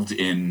involved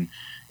in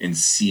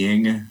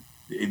seeing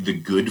the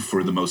good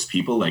for the most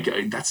people. Like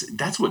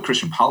that's what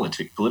Christian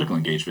political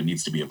engagement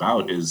needs to be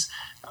about, is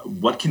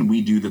what can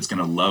we do that's going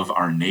to love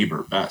our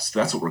neighbor best?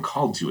 That's what we're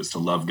called to, is to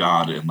love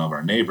God and love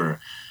our neighbor.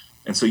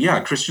 And so, yeah,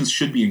 Christians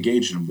should be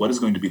engaged in what is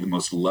going to be the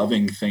most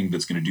loving thing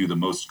that's going to do the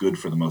most good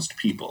for the most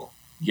people.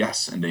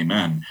 Yes and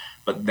amen.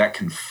 But that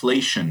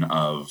conflation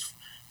of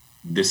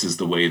this is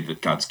the way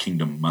that God's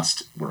kingdom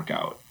must work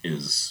out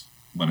is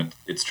when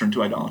it's turned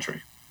to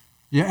idolatry.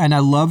 Yeah, and I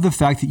love the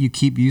fact that you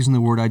keep using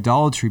the word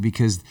idolatry,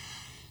 because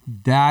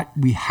that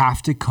we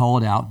have to call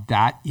it out.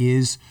 That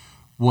is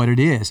what it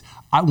is.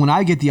 When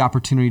I get the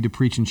opportunity to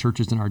preach in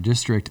churches in our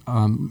district,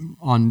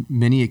 on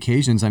many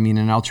occasions,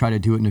 and I'll try to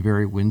do it in a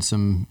very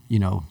winsome,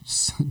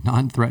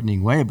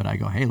 non-threatening way, but I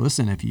go, hey,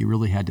 listen, if you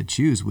really had to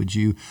choose, would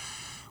you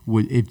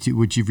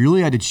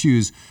really had to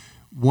choose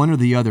one or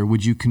the other,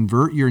 would you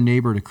convert your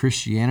neighbor to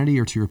Christianity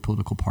or to your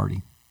political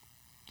party?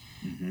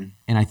 Mm-hmm.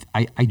 And I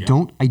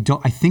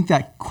think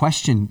that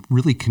question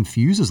really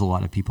confuses a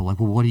lot of people. Like,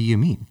 well, what do you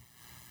mean?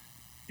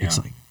 Yeah. It's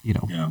like,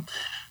 Yeah.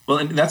 Well,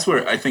 and that's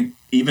where I think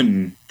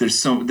even I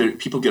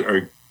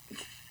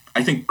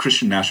think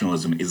Christian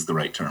nationalism is the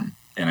right term.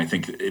 And I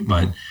think,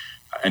 but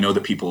I know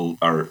that people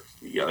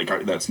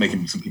that's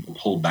making some people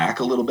pull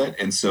back a little bit.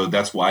 And so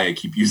that's why I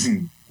keep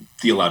using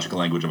theological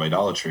language of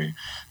idolatry.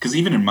 Because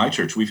even in my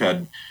church, we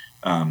had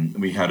a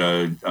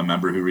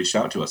member who reached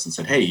out to us and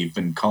said, hey, you've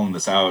been calling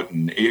this out.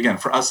 And again,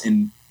 for us,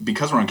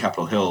 because we're on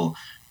Capitol Hill,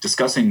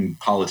 discussing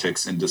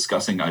politics and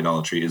discussing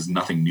idolatry is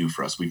nothing new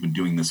for us. We've been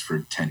doing this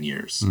for 10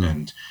 years.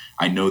 And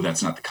I know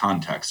that's not the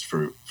context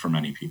for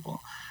many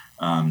people.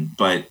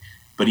 But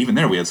even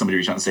there, we had somebody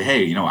reach out and say,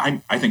 hey,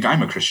 I think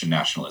I'm a Christian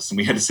nationalist. And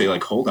we had to say,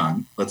 like, hold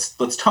on, let's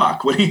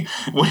talk. What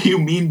do you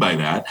mean by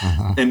that?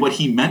 Uh-huh. And what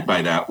he meant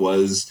by that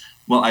was,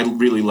 well, I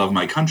really love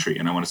my country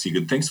and I want to see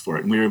good things for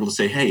it. And we were able to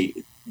say, hey,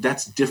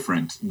 that's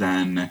different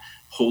than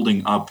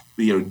holding up,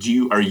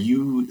 are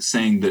you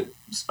saying that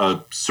a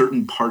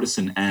certain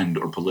partisan end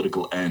or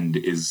political end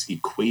is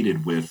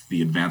equated with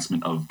the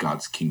advancement of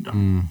God's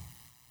kingdom?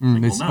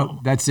 No.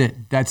 That's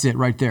it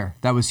right there.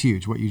 That was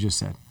huge, what you just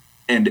said.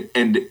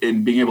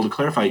 And being able to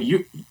clarify,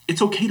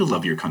 it's okay to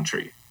love your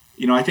country.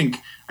 I think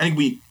I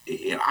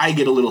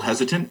get a little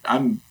hesitant.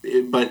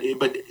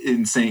 But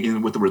in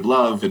saying with the word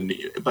love,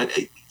 but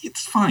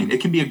it's fine.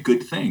 It can be a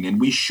good thing, and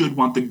we should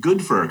want the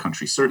good for our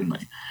country,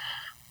 certainly.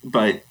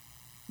 But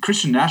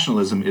Christian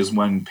nationalism is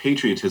when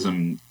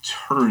patriotism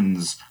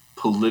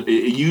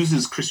it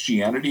uses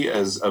Christianity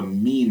as a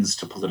means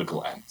to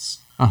political ends,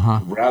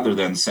 rather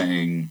than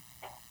saying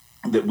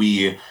that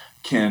we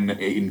can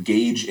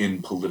engage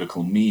in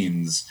political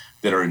means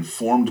that are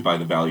informed by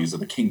the values of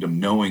the kingdom,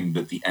 knowing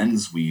that the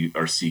ends we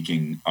are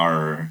seeking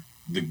are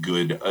the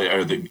good,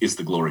 is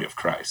the glory of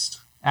Christ.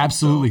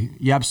 Absolutely.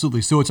 Yeah,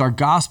 absolutely. So it's our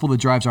gospel that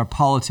drives our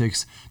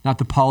politics, not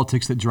the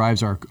politics that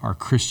drives our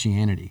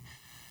Christianity.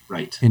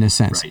 Right. In a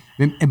sense.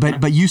 Right.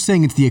 But you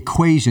saying it's the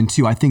equation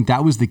too, I think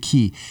that was the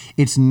key.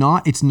 It's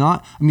not,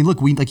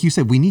 look, like you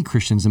said, we need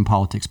Christians in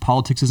politics.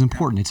 Politics is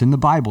important. It's in the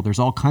Bible. There's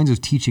all kinds of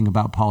teaching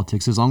about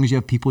politics. As long as you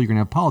have people, you're going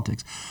to have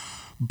politics.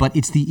 But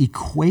it's the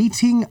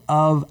equating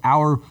of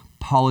our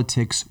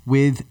politics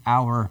with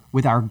our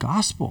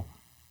gospel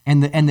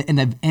and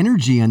the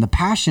energy and the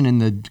passion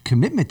and the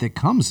commitment that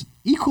comes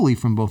equally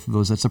from both of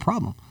those. That's the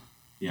problem.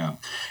 Yeah.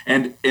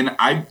 And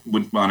I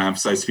would want to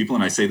emphasize to people,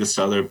 and I say this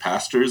to other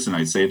pastors, and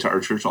I say it to our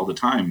church all the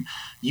time,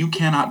 you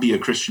cannot be a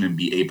Christian and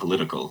be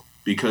apolitical,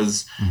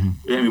 because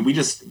we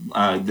just,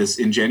 this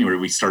in January,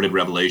 we started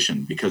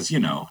Revelation because,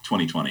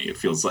 2020, it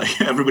feels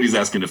like everybody's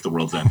asking if the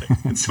world's ending.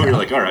 And so we're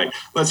like, all right,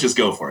 let's just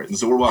go for it. And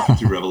so we're walking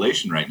through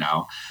Revelation right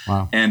now.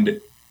 Wow.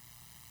 And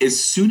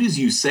as soon as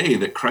you say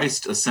that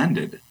Christ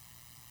ascended,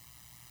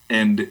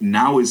 and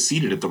now is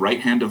seated at the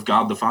right hand of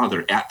God the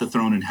Father at the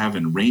throne in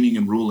heaven, reigning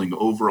and ruling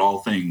over all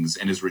things,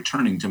 and is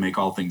returning to make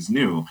all things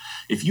new.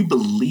 If you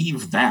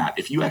believe that,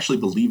 if you actually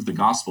believe the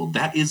gospel,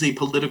 that is a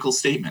political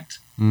statement.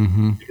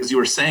 Because you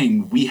are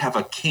saying we have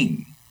a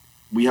king,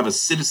 we have a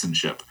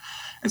citizenship.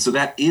 And so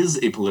that is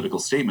a political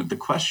statement. The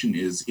question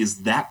is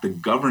that the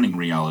governing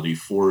reality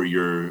for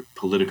your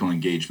political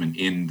engagement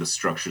in the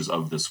structures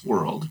of this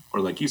world?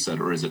 Or like you said,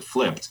 or is it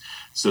flipped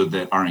so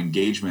that our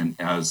engagement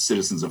as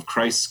citizens of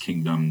Christ's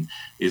kingdom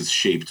is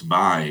shaped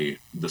by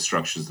the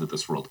structures that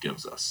this world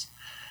gives us?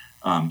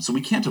 So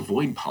we can't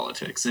avoid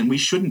politics, and we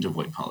shouldn't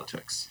avoid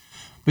politics.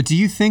 But do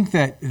you think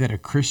that a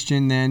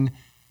Christian then,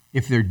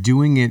 if they're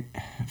doing it,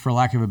 for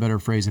lack of a better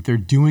phrase, if they're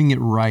doing it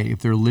right, if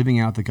they're living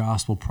out the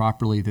gospel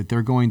properly, that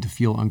they're going to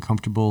feel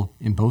uncomfortable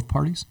in both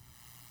parties?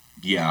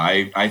 Yeah,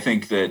 I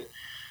think that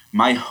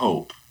my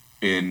hope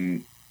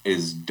in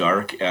as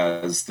dark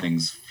as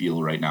things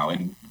feel right now,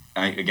 and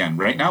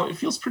right now it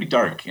feels pretty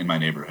dark in my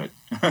neighborhood.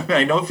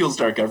 I know it feels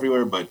dark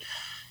everywhere, but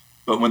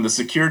when the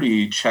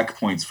security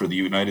checkpoints for the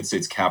United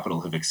States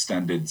Capitol have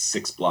extended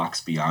 6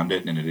 blocks beyond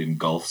it, and it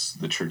engulfs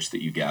the church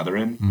that you gather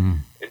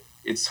in,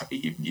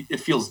 it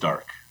feels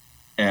dark.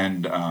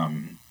 And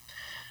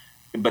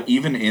but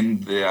even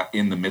in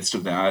the midst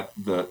of that,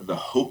 the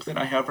hope that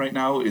I have right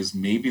now is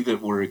maybe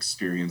that we're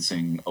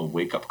experiencing a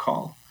wake-up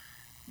call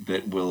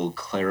that will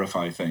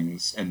clarify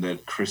things, and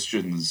that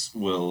Christians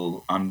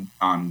will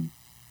on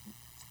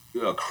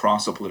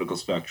across a political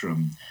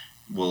spectrum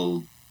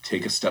will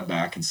take a step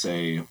back and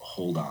say,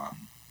 hold on,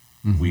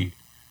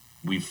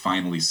 we've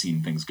finally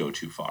seen things go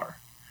too far.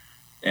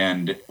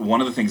 And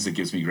one of the things that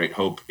gives me great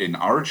hope in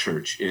our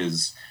church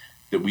is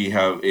that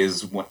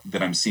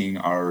that I'm seeing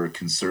our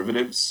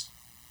conservatives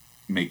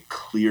make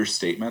clear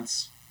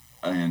statements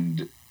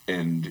and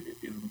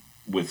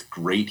with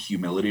great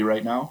humility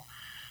right now,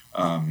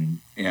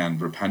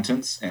 and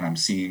repentance. And I'm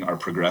seeing our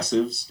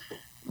progressives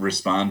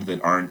respond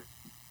that aren't,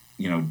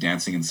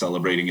 dancing and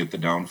celebrating at the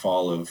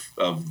downfall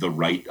of the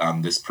right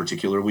on this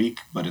particular week,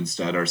 but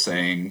instead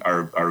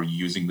are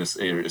using this,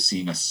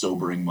 seeing a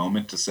sobering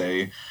moment to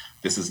say,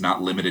 this is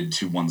not limited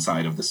to one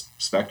side of this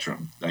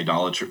spectrum.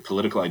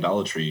 Political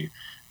idolatry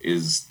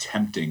is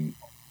tempting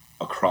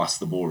across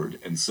the board.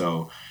 And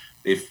so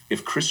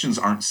if Christians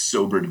aren't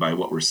sobered by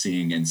what we're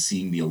seeing and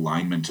seeing the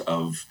alignment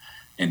of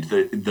and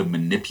the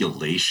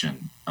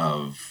manipulation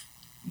of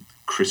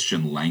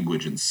Christian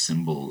language and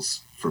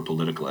symbols for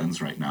political ends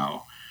right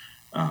now,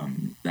 I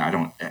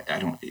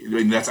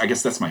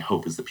guess that's my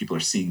hope, is that people are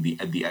seeing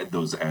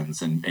those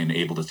ends and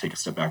able to take a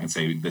step back and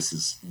say, this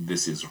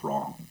is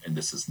wrong, and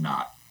this is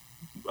not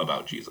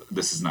about Jesus.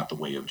 This is not the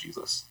way of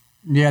Jesus.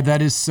 Yeah,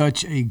 that is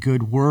such a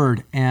good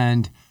word.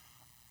 And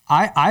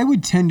I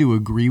would tend to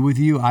agree with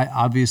you. I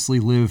obviously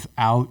live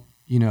out,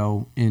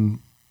 in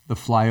the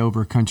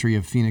flyover country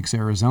of Phoenix,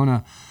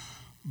 Arizona,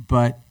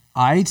 but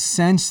I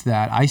sense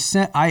that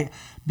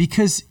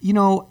because,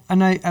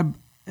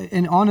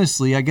 and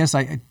honestly, I guess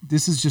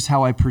this is just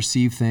how I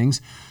perceive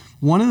things.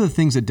 One of the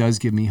things that does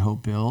give me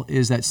hope, Bill,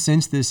 is that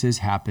since this has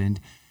happened,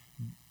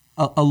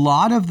 a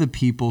lot of the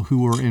people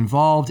who were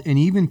involved, and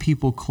even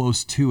people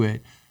close to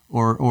it,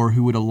 or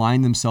who would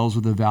align themselves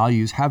with the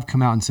values, have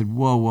come out and said,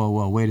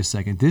 whoa, wait a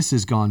second, this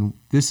has gone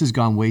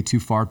way too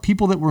far.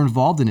 People that were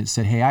involved in it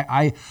said, hey,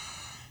 I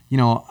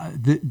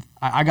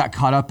got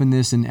caught up in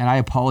this, and I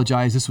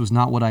apologize. This was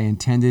not what I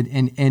intended.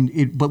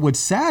 But what's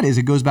sad is,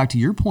 it goes back to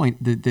your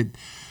point that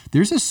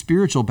there's a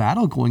spiritual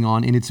battle going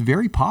on, and it's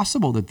very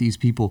possible that these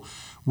people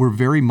were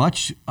very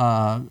much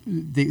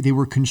they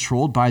were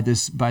controlled by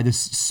this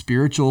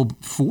spiritual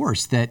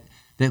force that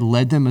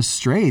led them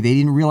astray. They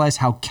didn't realize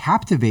how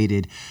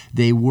captivated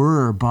they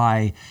were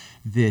by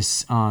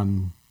this.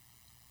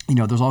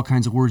 There's all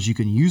kinds of words you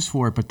can use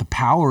for it, but the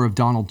power of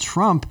Donald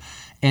Trump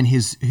and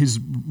his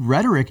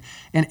rhetoric,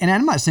 and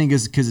I'm not saying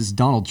because it's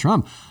Donald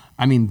Trump.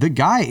 I mean, the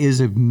guy is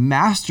a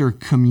master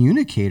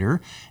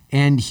communicator,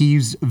 and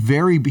he's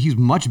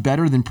much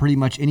better than pretty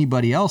much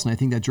anybody else. And I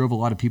think that drove a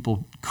lot of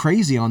people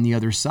crazy on the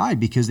other side,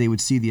 because they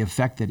would see the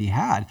effect that he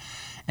had.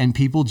 And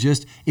people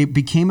it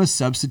became a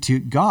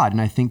substitute God. And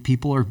I think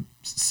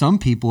some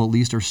people at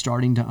least are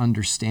starting to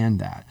understand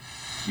that.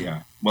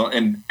 Yeah. Well,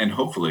 and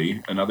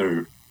hopefully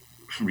another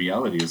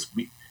reality is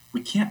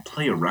we can't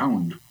play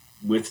around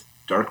with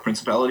dark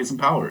principalities and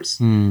powers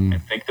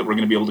and think that we're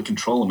going to be able to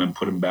control them and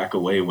put them back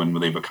away when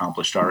they've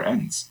accomplished our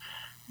ends.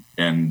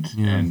 And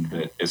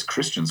that as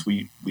Christians,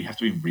 we have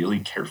to be really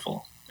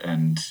careful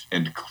and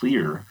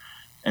clear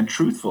and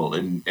truthful,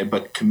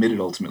 but committed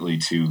ultimately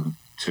to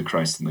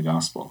Christ and the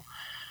gospel.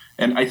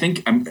 And I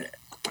think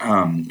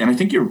I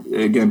think you're,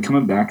 again,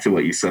 coming back to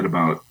what you said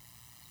about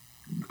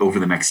over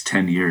the next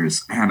 10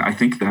 years, man, I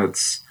think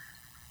that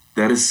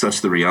is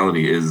such the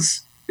reality.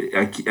 Is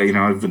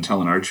I've been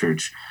telling our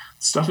church,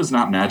 stuff is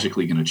not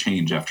magically going to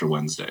change after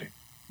Wednesday.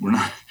 We're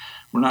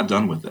not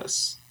done with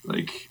this.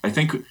 Like, I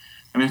think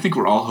I mean, I think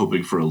we're all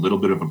hoping for a little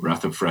bit of a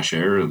breath of fresh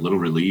air, a little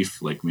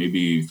relief. Like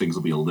maybe things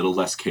will be a little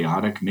less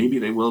chaotic. Maybe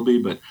they will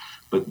be, but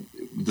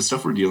the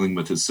stuff we're dealing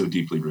with is so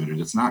deeply rooted.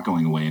 It's not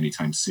going away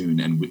anytime soon.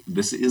 And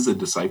this is a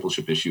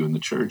discipleship issue in the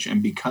church.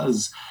 And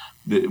because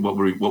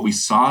what we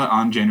saw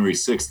on January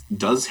 6th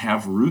does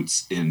have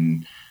roots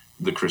in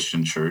the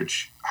Christian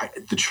church,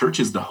 the church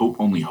is the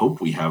only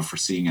hope we have for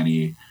seeing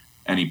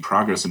any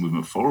progress and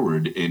movement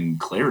forward in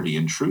clarity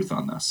and truth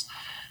on this.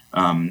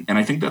 And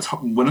I think that's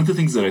one of the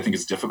things that I think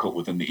is difficult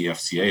within the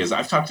EFCA is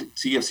I've talked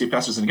to EFCA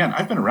pastors, and again,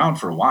 I've been around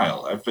for a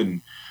while. I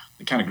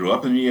kind of grew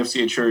up in the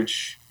EFCA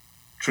church,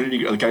 Trinity.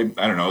 Like I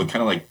don't know,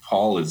 kind of like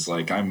Paul is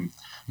like,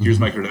 here's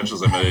my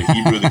credentials. I'm a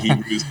Hebrew of the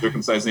Hebrews,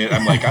 circumcised.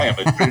 I'm like, I am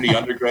a Trinity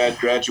undergrad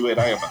graduate.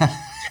 I am a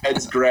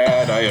TEDS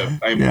grad.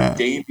 I'm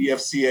ordained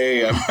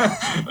EFCA.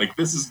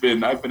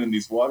 I've been in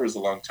these waters a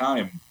long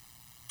time.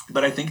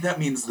 But I think that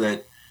means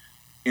that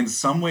in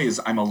some ways,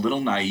 I'm a little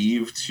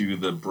naive to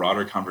the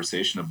broader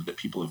conversation that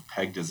people have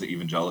pegged as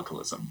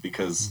evangelicalism,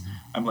 because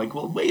I'm like,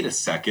 well, wait a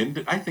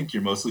second. I think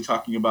you're mostly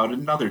talking about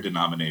another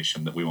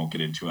denomination that we won't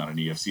get into on an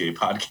EFCA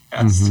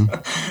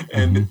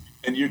podcast.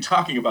 And you're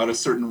talking about a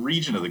certain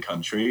region of the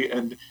country.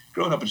 And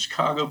growing up in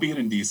Chicago, being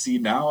in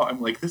DC now,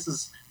 I'm like,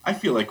 I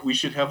feel like we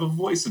should have a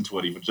voice into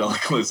what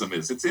evangelicalism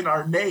is. It's in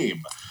our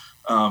name.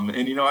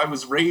 I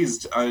was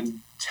raised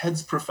on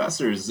TEDS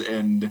professors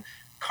and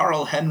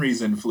Carl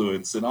Henry's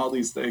influence and all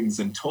these things,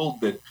 and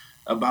told that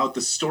about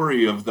the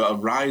story of the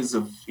rise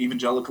of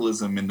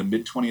evangelicalism in the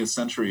mid 20th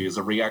century as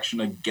a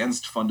reaction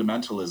against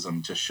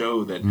fundamentalism, to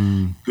show that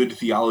good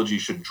theology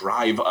should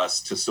drive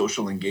us to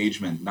social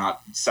engagement,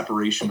 not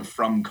separation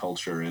from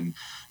culture.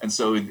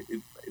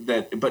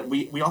 But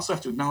we also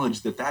have to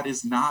acknowledge that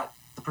is not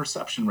the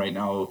perception right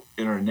now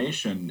in our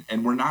nation,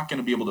 and we're not going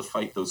to be able to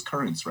fight those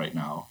currents right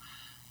now.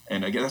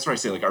 And again, that's where I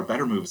say, like, our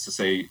better move is to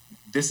say,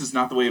 this is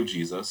not the way of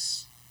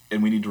Jesus,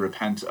 and we need to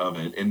repent of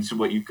it. And to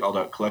what you called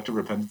out collective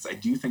repentance, I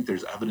do think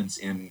there's evidence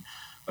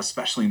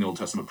especially in the Old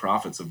Testament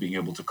prophets, of being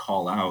able to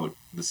call out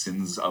the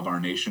sins of our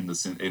nation,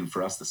 and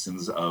for us, the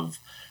sins of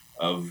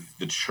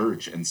the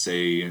church, and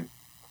say,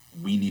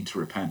 we need to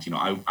repent.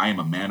 I am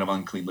a man of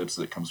unclean lips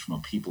that comes from a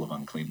people of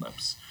unclean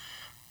lips.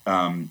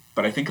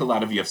 But I think a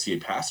lot of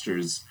EFCA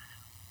pastors,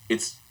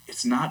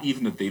 it's not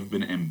even that they've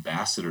been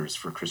ambassadors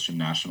for Christian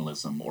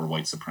nationalism or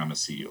white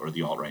supremacy or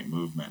the alt-right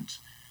movement.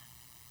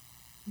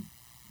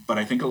 But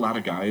I think a lot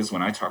of guys,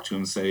 when I talk to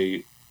them,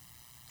 say,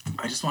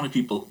 I just want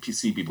to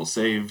see people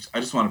saved.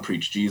 I just want to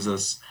preach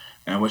Jesus.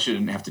 And I wish I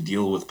didn't have to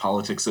deal with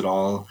politics at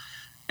all.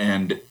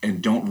 And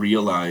don't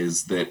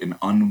realize that an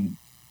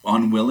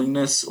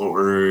unwillingness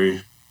or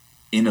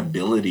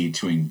inability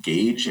to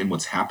engage in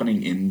what's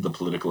happening in the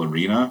political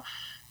arena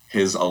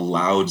has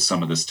allowed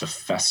some of this to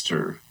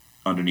fester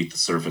underneath the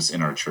surface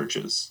in our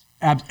churches.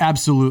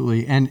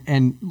 Absolutely. And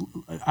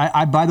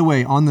I, by the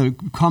way, on the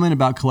comment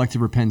about collective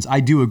repentance, I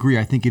do agree.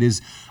 I think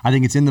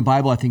it's in the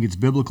Bible. I think it's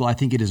biblical. I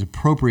think it is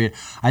appropriate.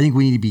 I think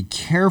we need to be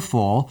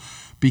careful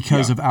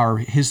because of our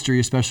history,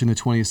 especially in the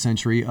 20th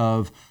century,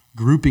 of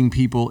grouping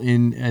people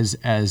in as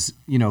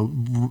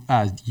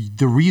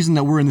the reason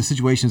that we're in the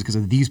situation is because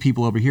of these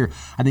people over here.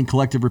 I think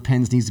collective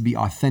repentance needs to be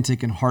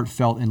authentic and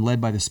heartfelt and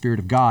led by the Spirit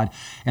of God.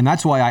 And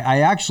that's why I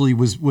actually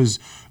was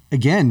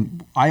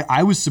again,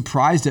 I was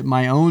surprised at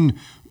my own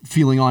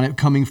feeling on it,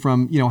 coming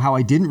from, how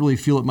I didn't really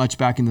feel it much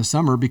back in the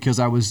summer because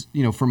I was,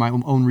 for my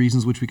own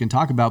reasons, which we can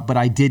talk about, but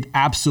I did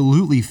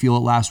absolutely feel it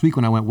last week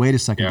when I went, wait a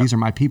second, these are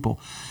my people.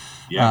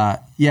 And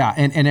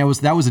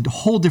that was a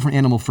whole different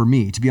animal for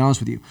me, to be honest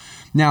with you.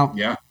 Now,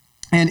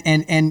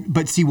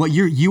 but see, what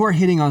you are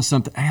hitting on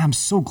something. I'm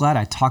so glad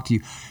I talked to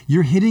you.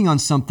 You're hitting on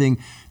something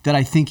that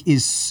I think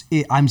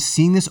I'm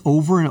seeing this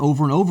over and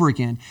over and over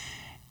again.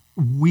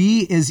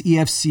 We as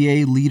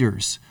EFCA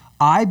leaders,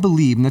 I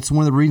believe, and that's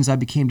one of the reasons I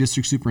became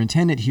district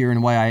superintendent here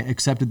and why I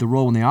accepted the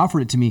role when they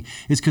offered it to me,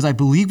 is because I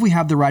believe we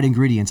have the right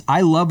ingredients.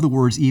 I love the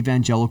words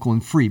evangelical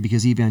and free,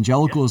 because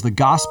evangelical is the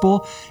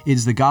gospel,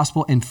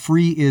 and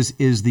free is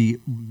the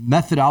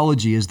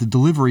methodology, is the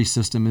delivery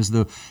system, is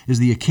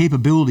the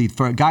capability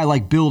for a guy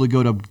like Bill to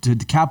go to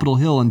Capitol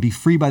Hill and be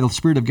free by the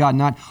Spirit of God,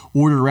 not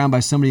ordered around by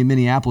somebody in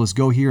Minneapolis,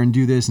 go here and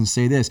do this and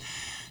say this.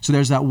 So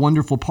there's that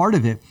wonderful part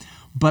of it.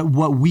 But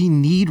what we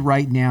need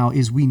right now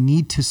is we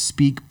need to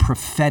speak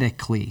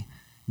prophetically,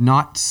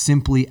 not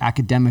simply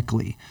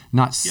academically,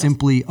 not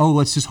simply,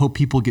 let's just hope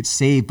people get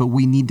saved, but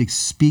we need to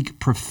speak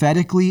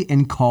prophetically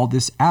and call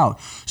this out.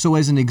 So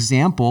as an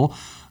example,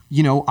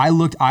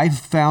 I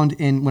found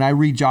when I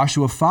read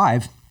Joshua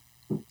 5,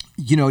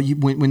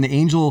 when the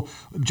angel,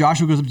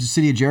 Joshua goes up to the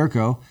city of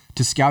Jericho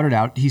to scout it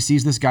out, he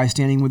sees this guy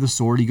standing with a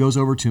sword. He goes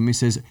over to him. He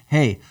says,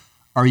 hey,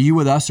 are you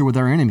with us or with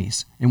our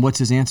enemies? And what's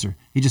his answer?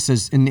 He just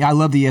says, and I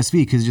love the ESV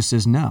because it just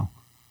says no.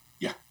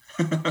 Yeah.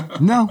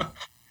 No.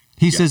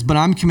 He says, but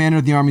I'm commander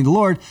of the army of the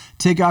Lord.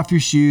 Take off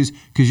your shoes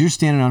because you're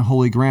standing on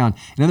holy ground.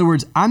 In other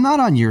words, I'm not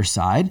on your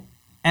side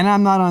and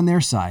I'm not on their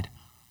side.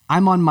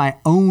 I'm on my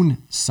own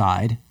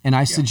side. And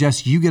I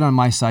suggest you get on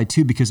my side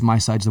too, because my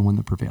side's the one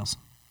that prevails.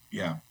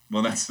 Yeah.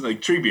 Well, that's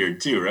like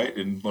Treebeard too, right?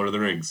 In Lord of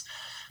the Rings.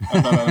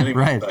 I'm not on anyone's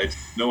Right. side.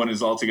 No one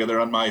is altogether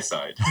on my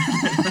side.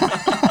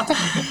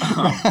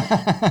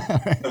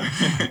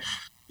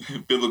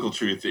 Biblical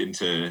truth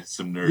into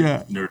some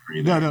Yeah.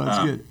 nerdery No, there. no, it's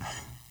good.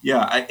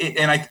 Yeah,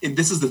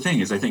 this is the thing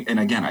is I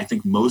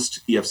think most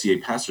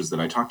EFCA pastors that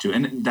I talk to,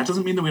 and that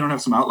doesn't mean that we don't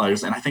have some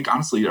outliers. And I think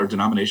honestly, our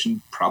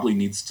denomination probably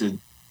needs to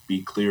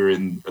be clear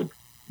in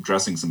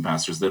addressing some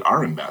pastors that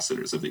are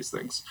ambassadors of these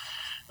things.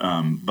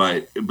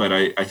 But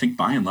I think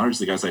by and large,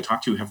 the guys I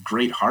talk to have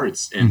great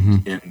hearts,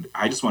 and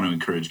I just want to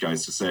encourage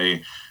guys to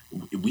say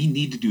we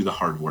need to do the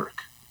hard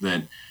work.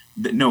 That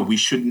no, we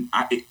shouldn't.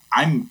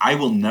 I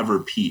will never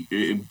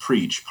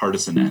preach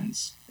partisan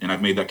ends, and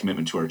I've made that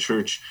commitment to our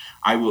church.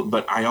 I will,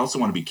 but I also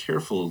want to be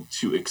careful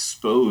to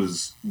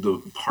expose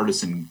the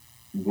partisan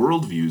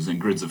worldviews and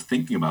grids of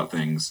thinking about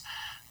things,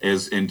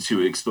 and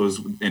to expose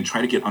and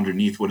try to get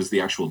underneath what is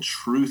the actual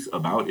truth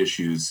about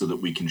issues, so that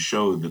we can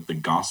show that the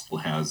gospel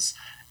has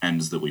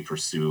ends that we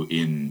pursue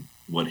in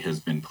what has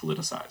been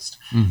politicized.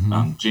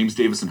 James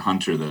Davison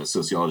Hunter, the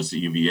sociologist at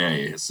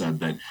UVA, has said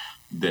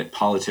that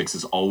politics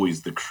is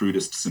always the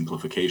crudest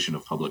simplification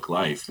of public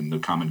life, and the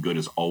common good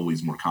is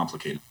always more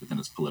complicated than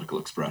its political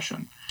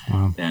expression.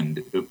 Wow.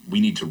 And we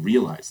need to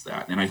realize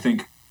that. And I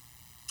think,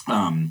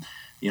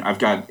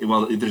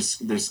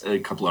 there's a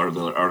couple of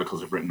other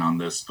articles I've written on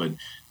this, but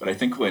I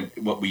think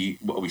what we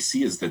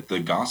see is that the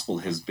gospel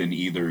has been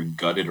either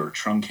gutted or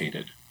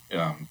truncated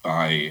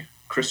by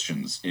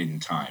Christians in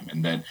time.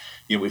 And that,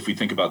 if we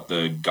think about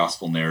the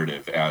gospel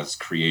narrative as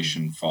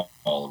creation,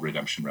 fall,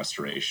 redemption,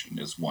 restoration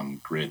is one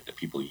grid that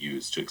people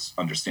use to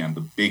understand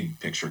the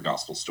big picture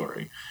gospel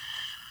story,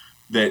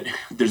 that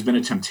there's been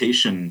a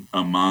temptation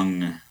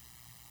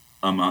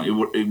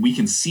we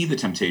can see the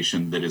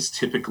temptation that is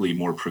typically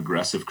more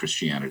progressive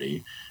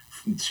Christianity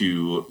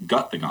to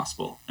gut the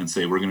gospel and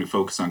say we're going to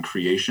focus on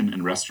creation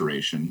and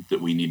restoration, that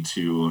we need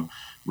to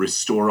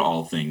restore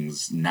all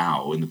things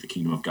now, and that the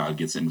kingdom of God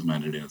gets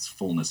implemented in its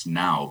fullness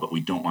now, but we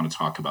don't want to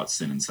talk about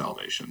sin and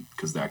salvation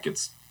because that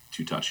gets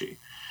too touchy.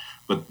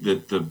 But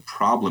the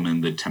problem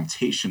and the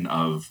temptation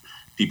of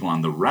people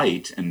on the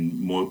right and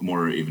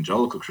more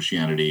evangelical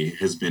Christianity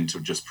has been to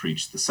just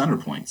preach the center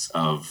points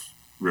of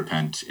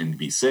repent and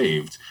be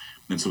saved.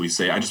 And so we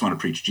say, I just want to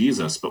preach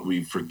Jesus, but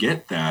we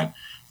forget that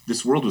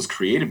this world was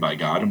created by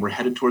God and we're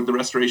headed toward the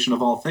restoration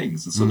of all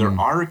things. And so there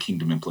are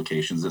kingdom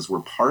implications as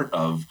we're part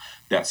of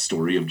that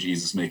story of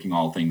Jesus making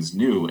all things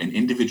new, and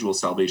individual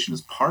salvation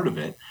is part of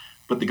it.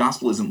 But the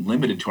gospel isn't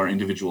limited to our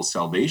individual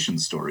salvation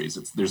stories.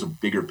 There's a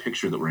bigger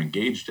picture that we're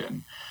engaged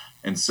in.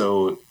 And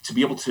so to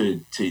be able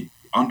to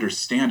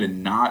understand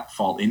and not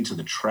fall into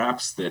the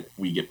traps that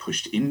we get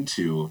pushed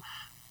into,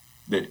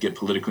 that get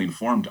politically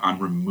informed on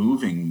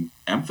removing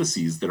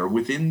emphases that are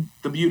within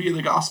the beauty of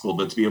the gospel,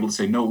 but to be able to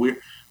say, no,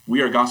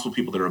 we are gospel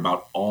people that are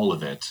about all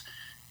of it,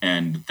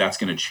 and that's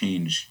going to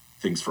change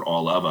things for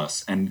all of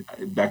us. And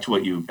back to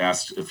what you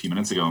asked a few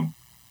minutes ago,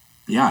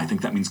 yeah, I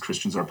think that means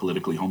Christians are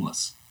politically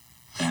homeless.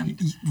 And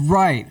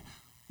right,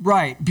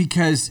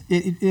 because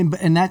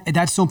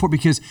that's so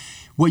important, because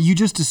what you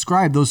just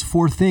described, those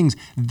four things,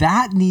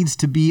 that needs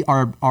to be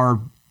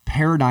our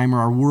paradigm or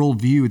our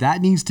worldview.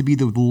 That needs to be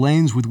the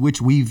lens with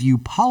which we view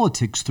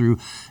politics through,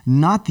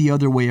 not the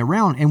other way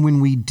around. And when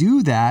we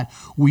do that,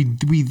 we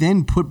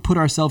then put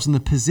ourselves in the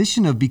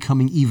position of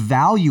becoming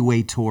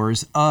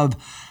evaluators of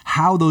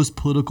how those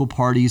political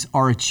parties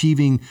are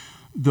achieving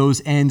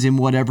those ends in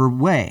whatever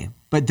way.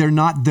 But they're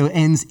not the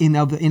ends in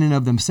and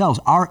of themselves.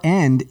 Our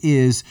end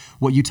is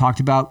what you talked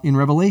about in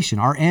Revelation.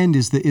 Our end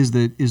is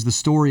the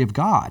story of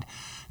God,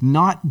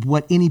 not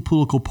what any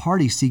political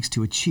party seeks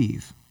to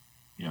achieve.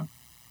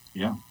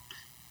 Yeah.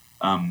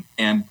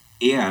 And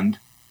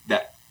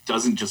that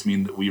doesn't just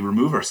mean that we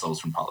remove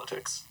ourselves from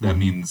politics. That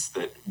means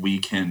that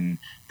we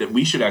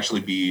should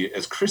actually be,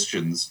 as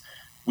Christians,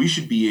 we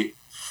should be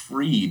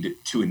freed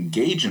to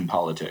engage in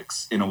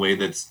politics in a way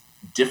that's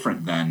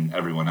different than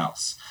everyone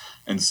else.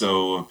 And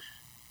so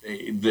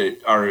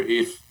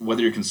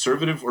whether you're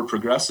conservative or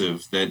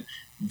progressive,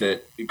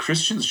 that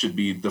Christians should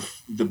be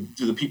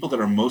the people that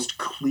are most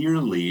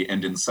clearly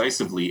and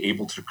incisively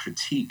able to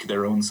critique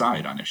their own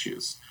side on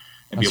issues,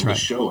 and be able to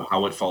show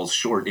how it falls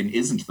short and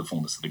isn't the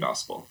fullness of the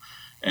gospel.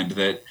 And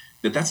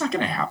that's not going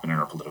to happen in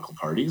our political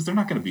parties. They're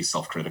not going to be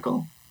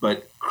self-critical,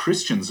 but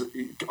Christians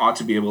ought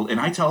to be able,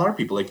 and I tell our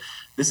people, like,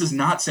 this is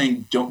not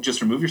saying don't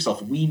just remove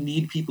yourself. We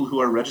need people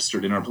who are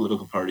registered in our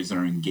political parties and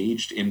are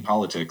engaged in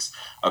politics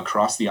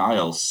across the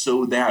aisle,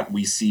 so that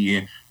we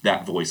see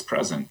that voice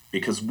present,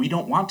 because we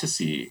don't want to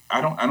see,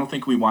 I don't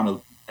think we want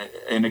to,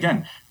 and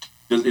again,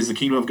 is the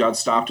kingdom of God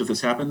stopped if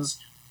this happens?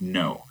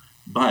 No.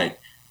 But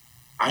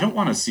I don't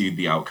want to see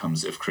the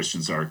outcomes if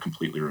Christians are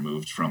completely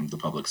removed from the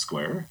public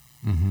square.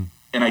 Mm-hmm.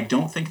 And I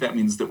don't think that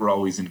means that we're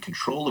always in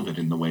control of it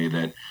in the way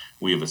that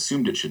we have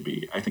assumed it should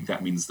be. I think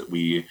that means that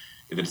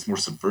it's more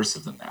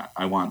subversive than that.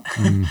 I want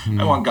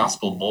I want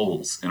gospel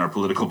moles in our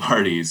political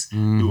parties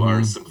who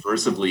are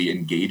subversively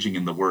engaging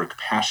in the work,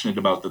 passionate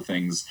about the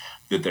things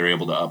that they're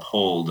able to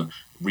uphold,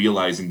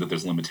 realizing that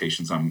there's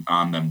limitations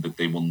on them, that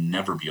they will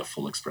never be a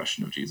full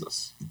expression of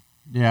Jesus.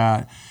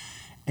 Yeah.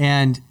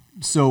 And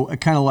So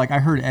kind of like I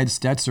heard Ed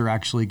Stetzer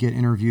actually get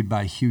interviewed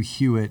by Hugh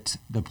Hewitt,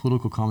 the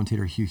political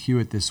commentator Hugh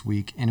Hewitt this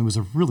week. And it was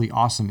a really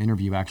awesome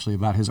interview actually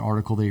about his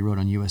article that he wrote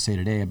on USA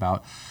Today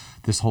about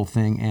this whole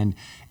thing. And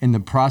in the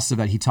process of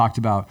that, he talked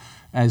about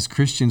as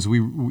Christians,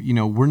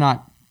 we're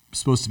not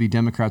supposed to be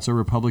Democrats or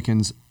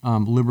Republicans,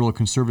 liberal or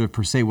conservative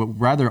per se.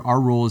 Rather, our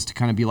role is to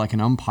kind of be like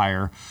an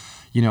umpire,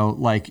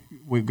 like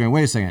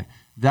wait a second.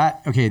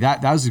 That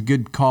was a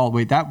good call.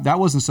 Wait, that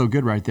wasn't so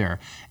good right there.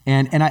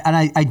 And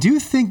I do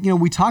think,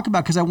 we talk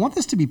about, because I want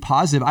this to be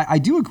positive. I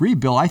do agree,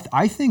 Bill.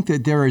 I think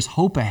that there is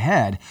hope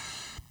ahead,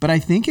 but I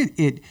think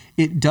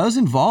it does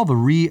involve a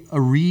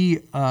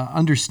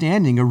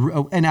understanding.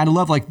 And I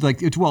love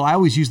I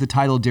always use the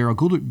title of Darrell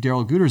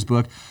Guter's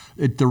book,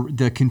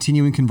 the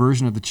continuing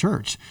conversion of the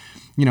church.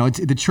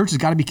 The church has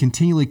got to be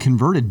continually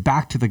converted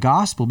back to the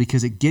gospel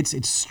because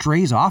it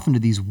strays off into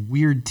these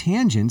weird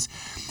tangents.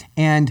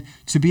 And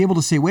to be able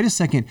to say, wait a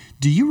second,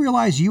 do you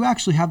realize you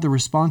actually have the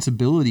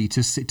responsibility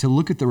to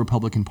look at the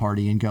Republican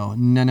Party and go,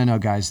 no,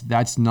 guys,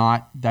 that is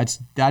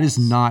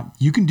not,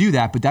 you can do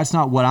that, but that's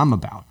not what I'm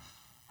about.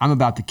 I'm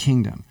about the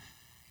kingdom.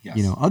 Yes.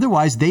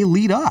 Otherwise they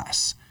lead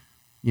us,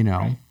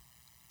 Right.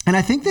 And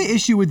I think the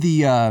issue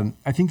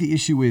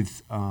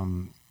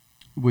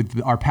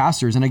with our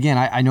pastors, and again,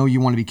 I know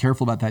you want to be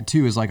careful about that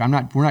too, is like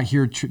we're not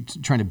here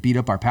trying to beat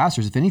up our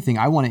pastors. If anything,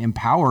 I want to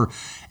empower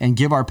and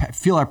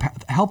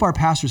help our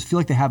pastors feel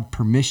like they have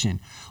permission.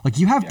 Like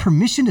you have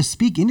permission to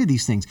speak into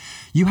these things.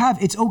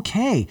 It's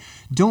okay.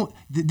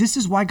 This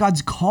is why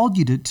God's called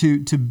you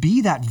to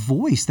be that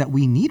voice that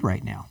we need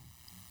right now.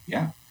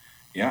 Yeah.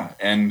 Yeah.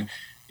 And,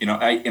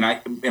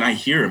 I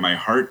hear in my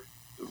heart,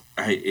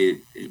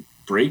 it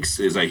breaks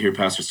as I hear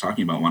pastors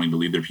talking about wanting to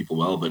lead their people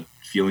well, but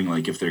feeling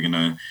like if they're going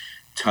to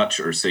touch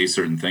or say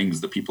certain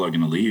things, that people are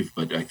going to leave.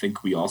 But I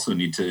think we also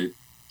need to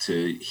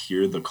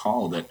hear the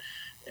call that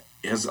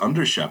as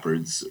under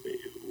shepherds,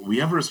 we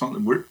have a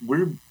responsibility.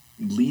 We're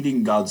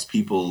leading God's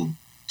people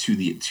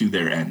to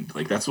their end.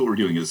 Like that's what we're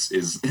doing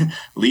is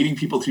leading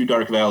people through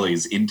dark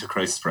valleys into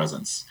Christ's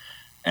presence.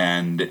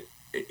 And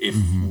if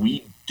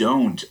we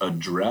don't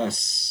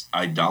address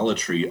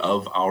idolatry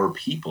of our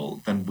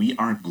people, then we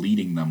aren't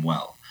leading them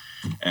well.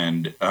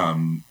 And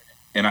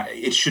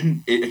it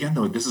shouldn't. Again,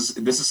 though, this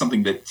is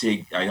something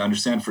that I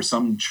understand for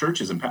some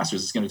churches and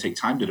pastors, it's going to take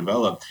time to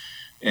develop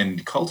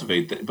and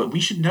cultivate that. But we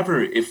should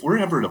never, if we're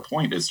ever at a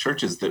point as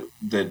churches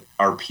that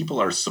our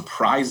people are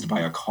surprised by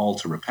a call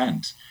to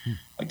repent,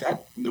 like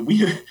that,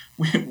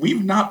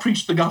 we've not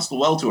preached the gospel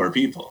well to our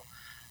people.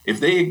 If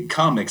they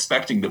come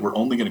expecting that we're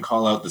only going to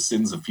call out the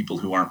sins of people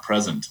who aren't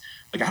present,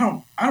 like I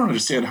don't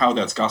understand how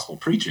that's gospel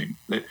preaching.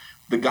 That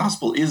the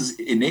gospel is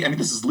innate. I mean,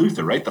 this is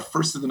Luther, right? The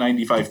first of the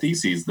 95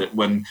 Theses, that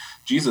when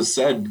Jesus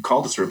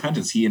called us to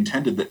repentance, he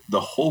intended that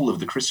the whole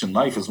of the Christian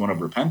life is one of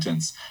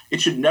repentance.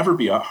 It should never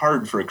be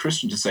hard for a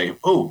Christian to say,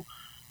 oh,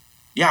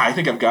 yeah, I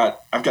think I've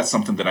got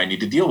something that I need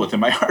to deal with in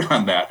my heart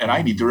on that, and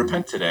I need to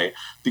repent today,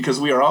 because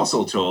we are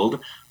also told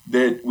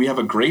that we have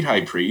a great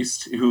high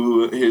priest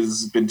who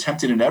has been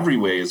tempted in every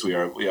way as we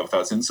have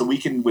without sin, so we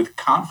can with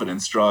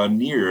confidence draw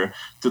near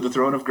to the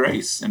throne of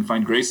grace and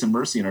find grace and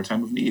mercy in our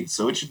time of need.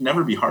 So it should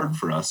never be hard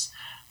for us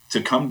to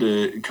come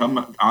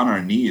on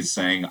our knees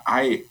saying,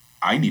 I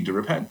need to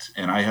repent,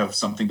 and I have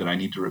something that I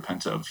need to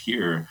repent of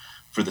here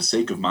for the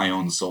sake of my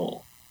own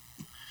soul.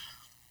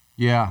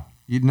 Yeah,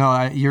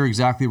 you're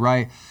exactly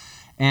right.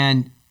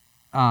 And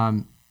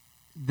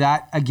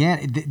that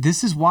again,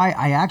 this is why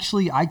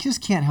I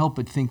just can't help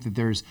but think that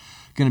there's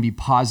going to be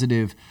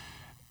positive.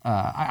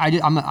 I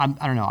don't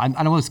know. I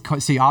don't want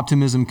to say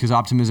optimism,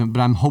 but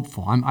I'm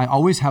hopeful. I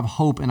always have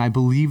hope, and I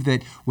believe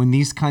that when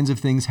these kinds of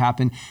things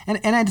happen, and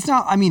it's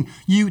not. I mean,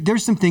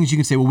 there's some things you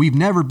can say. Well, we've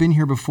never been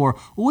here before.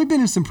 Well, we've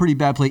been in some pretty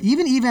bad places.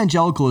 Even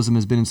evangelicalism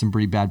has been in some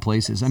pretty bad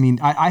places. I mean,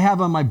 I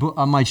have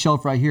on my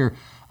shelf right here.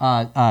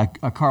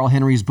 Carl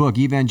Henry's book,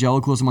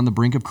 Evangelicalism on the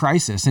Brink of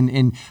Crisis.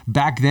 And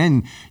back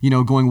then,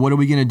 going, what are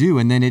we going to do?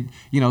 And then it,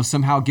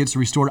 somehow gets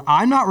restored.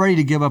 I'm not ready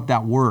to give up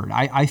that word.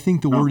 I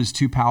think the word is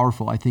too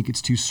powerful. I think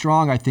it's too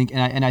strong. I think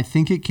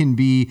it can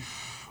be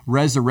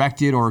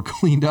resurrected or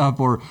cleaned up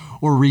or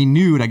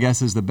renewed, I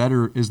guess is the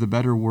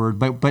better word.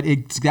 But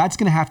that's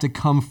going to have to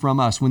come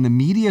from us. When the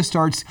media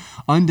starts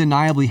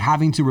undeniably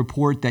having to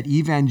report that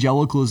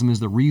evangelicalism is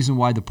the reason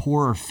why the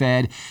poor are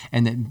fed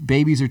and that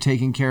babies are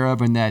taken care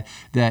of and that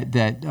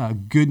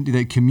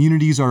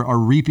communities are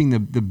reaping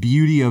the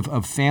beauty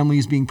of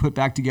families being put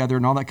back together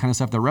and all that kind of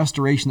stuff, the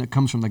restoration that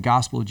comes from the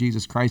gospel of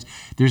Jesus Christ,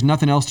 there's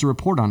nothing else to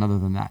report on other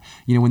than that.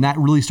 When that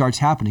really starts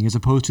happening, as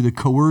opposed to the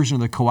coercion or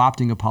the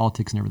co-opting of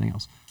politics and everything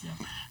else.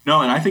 Yeah.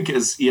 No, and I think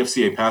as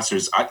EFCA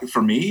pastors,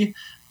 for me,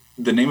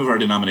 the name of our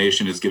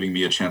denomination is giving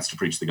me a chance to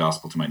preach the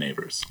gospel to my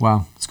neighbors.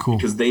 Wow, that's cool.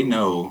 Because they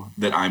know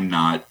that I'm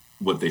not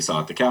what they saw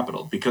at the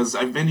Capitol. Because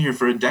I've been here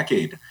for a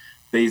decade.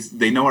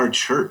 They know our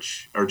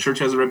church. Our church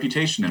has a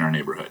reputation in our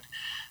neighborhood.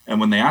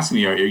 And when they ask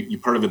me, are you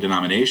part of a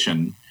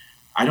denomination?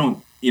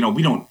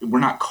 We're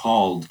not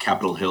called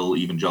Capitol Hill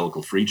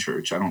Evangelical Free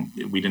Church.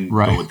 We didn't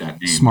go with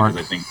that name. Smart.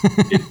 Because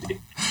I think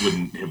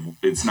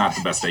it's not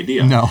the best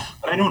idea. No.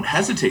 But I don't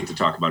hesitate to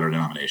talk about our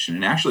denomination.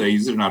 And actually, I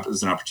use it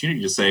as an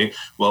opportunity to say,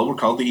 well, we're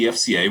called the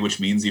EFCA, which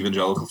means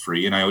evangelical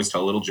free. And I always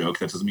tell a little joke,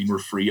 that doesn't mean we're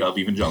free of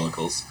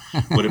evangelicals.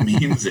 What it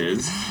means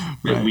is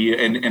that Right. we,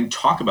 and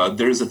talk about,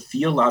 there's a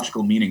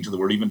theological meaning to the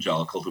word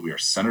evangelical, that we are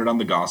centered on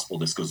the gospel.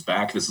 This goes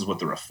back, this is what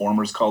the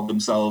reformers called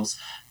themselves.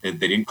 They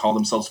didn't call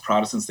themselves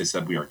Protestants. They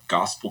said we are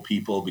gospel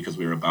people because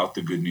we are about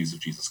the good news of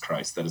Jesus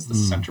Christ. That is the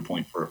center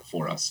point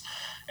for us.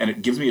 And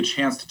it gives me a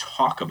chance to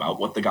talk about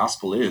what the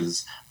gospel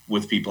is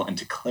with people and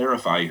to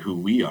clarify who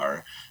we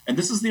are. And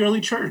this is the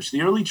early church.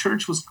 The early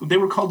church they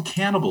were called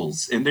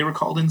cannibals, and they were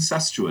called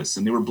incestuous,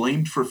 and they were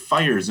blamed for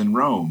fires in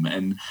Rome.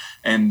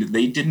 And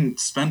they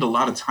didn't spend a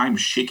lot of time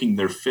shaking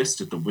their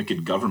fist at the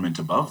wicked government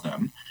above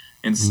them.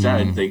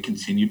 Instead, they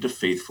continued to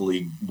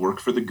faithfully work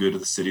for the good of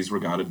the cities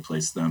where God had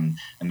placed them,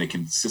 and they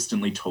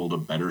consistently told a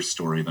better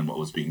story than what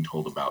was being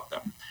told about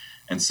them.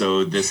 And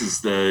so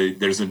there's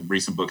a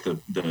recent book,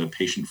 the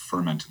Patient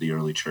Ferment of the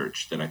Early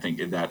Church, that I think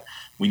that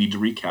we need to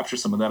recapture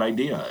some of that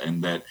idea.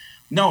 And that,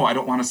 no, I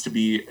don't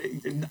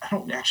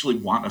actually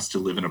want us to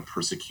live in a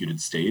persecuted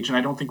stage. And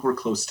I don't think we're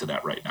close to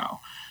that right now.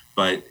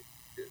 But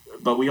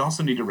we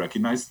also need to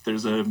recognize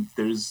that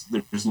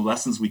there's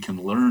lessons we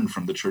can learn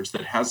from the church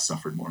that has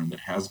suffered more and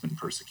that has been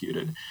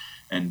persecuted,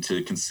 and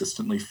to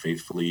consistently,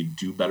 faithfully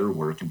do better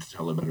work and to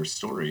tell a better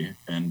story,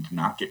 and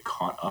not get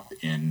caught up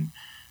in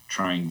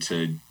trying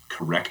to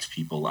correct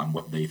people on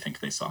what they think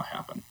they saw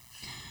happen.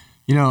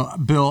 You know,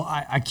 Bill,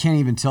 I can't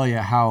even tell you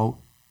how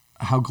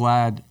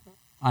glad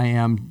I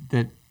am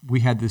that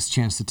we had this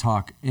chance to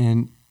talk.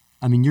 And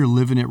I mean, you're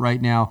living it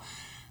right now.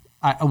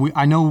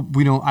 I know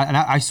we don't,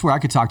 I swear I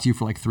could talk to you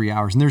for like 3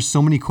 hours, and there's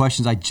so many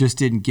questions I just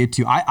didn't get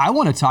to. I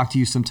want to talk to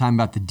you sometime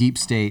about the deep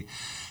state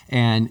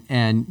and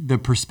the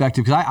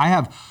perspective, because I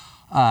have,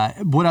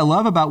 what I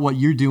love about what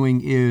you're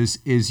doing is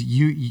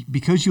you,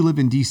 because you live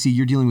in DC,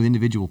 you're dealing with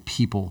individual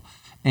people.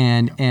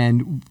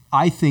 And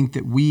I think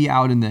that we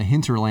out in the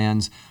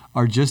hinterlands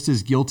are just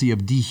as guilty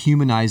of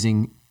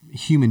dehumanizing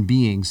human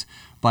beings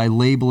by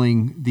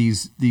labeling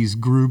these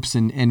groups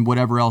and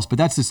whatever else. But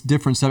that's this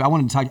different stuff. I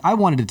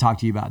wanted to talk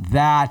to you about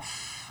that.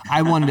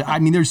 I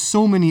mean, there's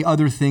so many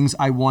other things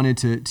I wanted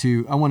to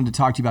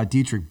talk to you about.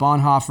 Dietrich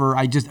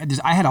Bonhoeffer.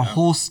 I had a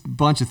whole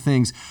bunch of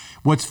things.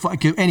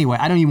 Anyway,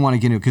 I don't even want to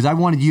get into it, because I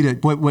wanted you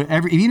to,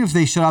 whatever, even if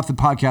they shut off the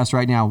podcast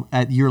right now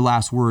at your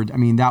last word, I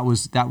mean, that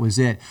was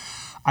it.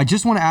 I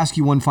just want to ask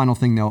you one final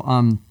thing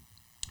though.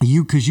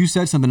 Because you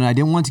said something and I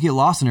didn't want to get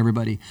lost on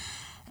everybody,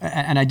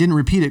 and I didn't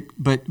repeat it,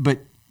 but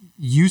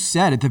you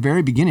said at the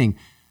very beginning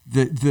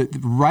that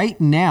right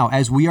now,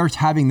 as we are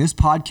having this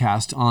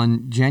podcast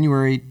on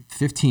January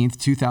 15th,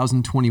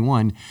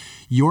 2021,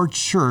 your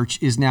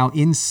church is now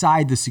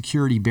inside the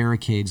security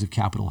barricades of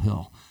Capitol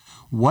Hill.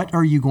 What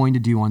are you going to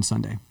do on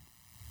Sunday?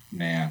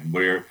 Man,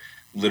 we're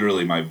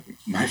literally, my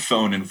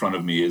phone in front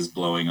of me is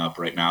blowing up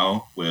right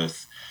now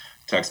with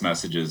text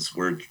messages.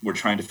 We're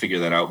trying to figure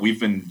that out. We've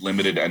been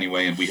limited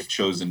anyway, and we have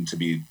chosen to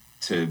be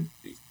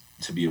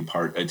a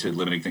part to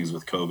limiting things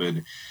with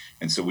COVID.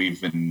 And so we've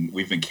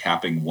been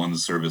capping one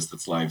service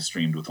that's live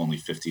streamed with only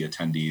 50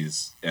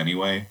 attendees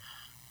anyway.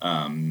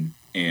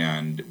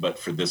 But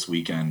for this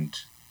weekend,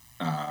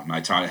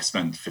 I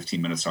spent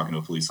 15 minutes talking to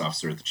a police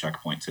officer at the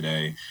checkpoint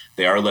today.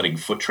 They are letting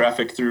foot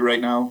traffic through right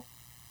now,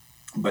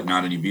 but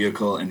not any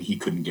vehicle, and he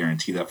couldn't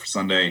guarantee that for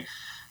Sunday.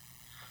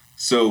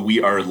 So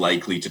we are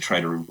likely to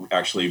try to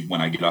actually, when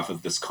I get off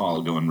of this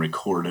call, go and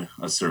record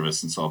a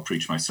service. And so I'll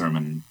preach my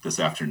sermon this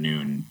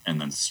afternoon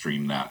and then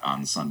stream that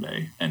on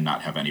Sunday and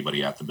not have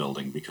anybody at the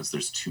building, because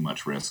there's too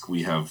much risk.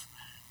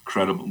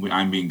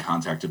 I'm being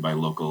contacted by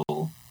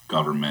local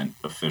government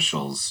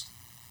officials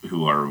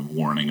who are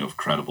warning of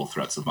credible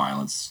threats of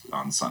violence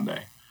on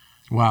Sunday.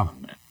 Wow.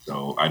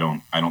 So I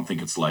don't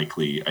think it's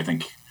likely. I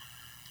think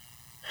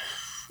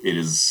it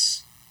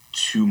is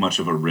too much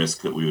of a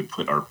risk that we would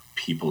put our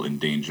people in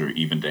danger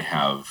even to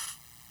have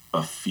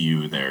a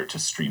few there to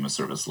stream a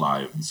service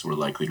live. And so we're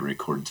likely to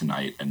record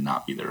tonight and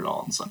not be there at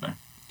all on Sunday.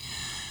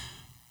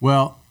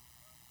 Well,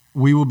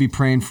 we will be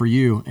praying for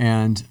you.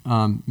 And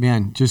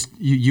man, just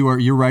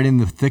you're right in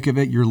the thick of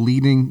it. You're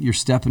leading, you're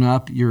stepping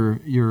up,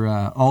 you're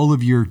all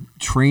of your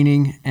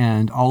training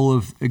and all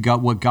of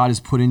what God has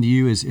put into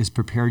you is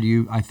prepared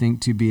you, I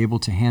think, to be able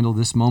to handle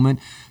this moment,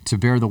 to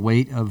bear the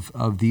weight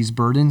of these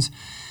burdens.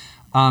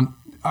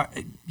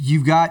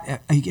 You've got,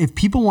 if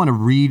people want to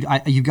read,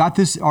 you've got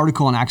this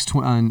article on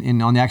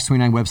on the Acts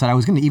 29 website. I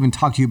was going to even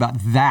talk to you about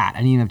that. I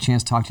didn't even have a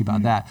chance to talk to you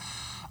about that.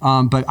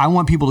 But I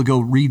want people to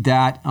go read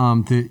that go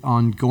on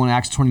the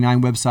Acts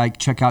 29 website,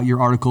 check out your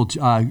article,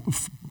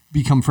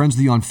 become friends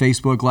with you on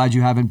Facebook. Glad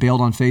you haven't bailed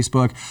on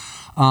Facebook.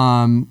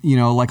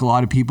 Like a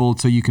lot of people,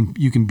 so you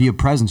can be a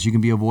presence, you can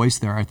be a voice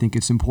there. I think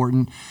it's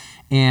important.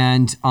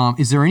 And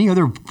is there any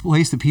other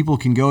place that people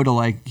can go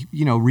to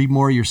read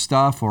more of your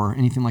stuff or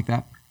anything like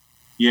that?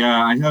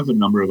 Yeah, I have a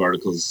number of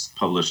articles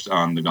published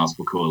on the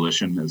Gospel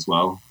Coalition as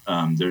well.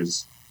 I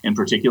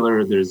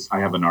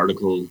have an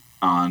article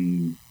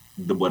on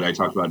what I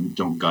talked about,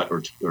 don't gut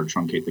or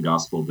truncate the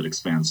gospel, that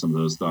expands some of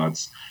those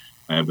thoughts.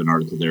 I have an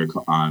article there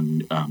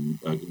on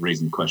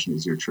raising the question,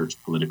 is your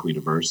church politically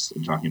diverse?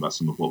 And talking about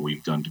some of what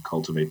we've done to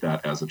cultivate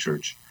that as a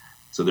church.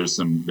 So there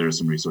are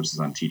some resources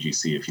on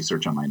TGC. If you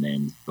search on my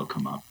name, they'll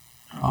come up.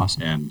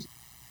 Awesome.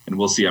 And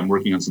we'll see. I'm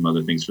working on some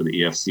other things for the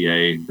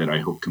EFCA that I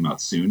hope come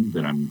out soon,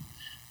 that I'm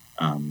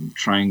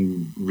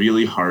trying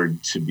really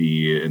hard to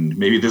be, and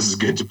maybe this is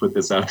good to put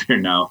this out there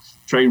now,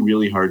 trying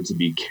really hard to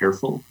be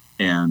careful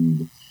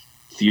and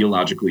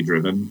theologically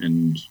driven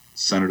and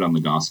centered on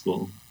the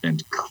gospel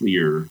and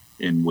clear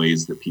in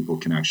ways that people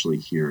can actually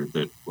hear,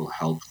 that will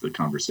help the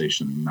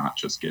conversation and not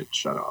just get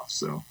shut off.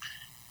 So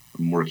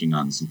I'm working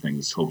on some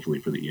things, hopefully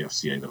for the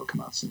EFCA, that'll come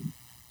out soon.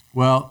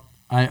 Well,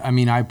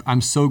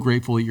 I'm so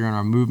grateful that you're in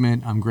our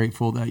movement. I'm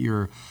grateful that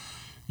you're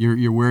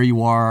where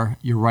you are.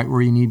 You're right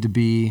where you need to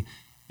be.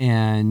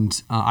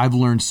 And I've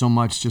learned so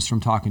much just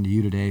from talking to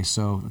you today.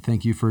 So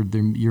thank you for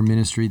your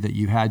ministry that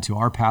you had to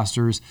our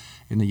pastors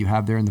and that you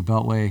have there in the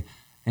Beltway.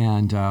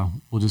 And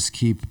we'll just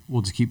keep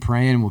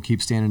praying, and we'll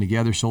keep standing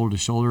together, shoulder to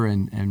shoulder.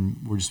 And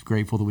we're just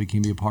grateful that we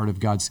can be a part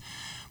of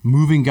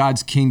moving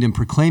God's kingdom,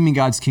 proclaiming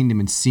God's kingdom,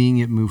 and seeing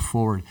it move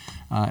forward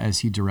as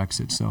He directs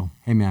it. So,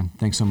 hey, man,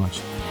 thanks so much.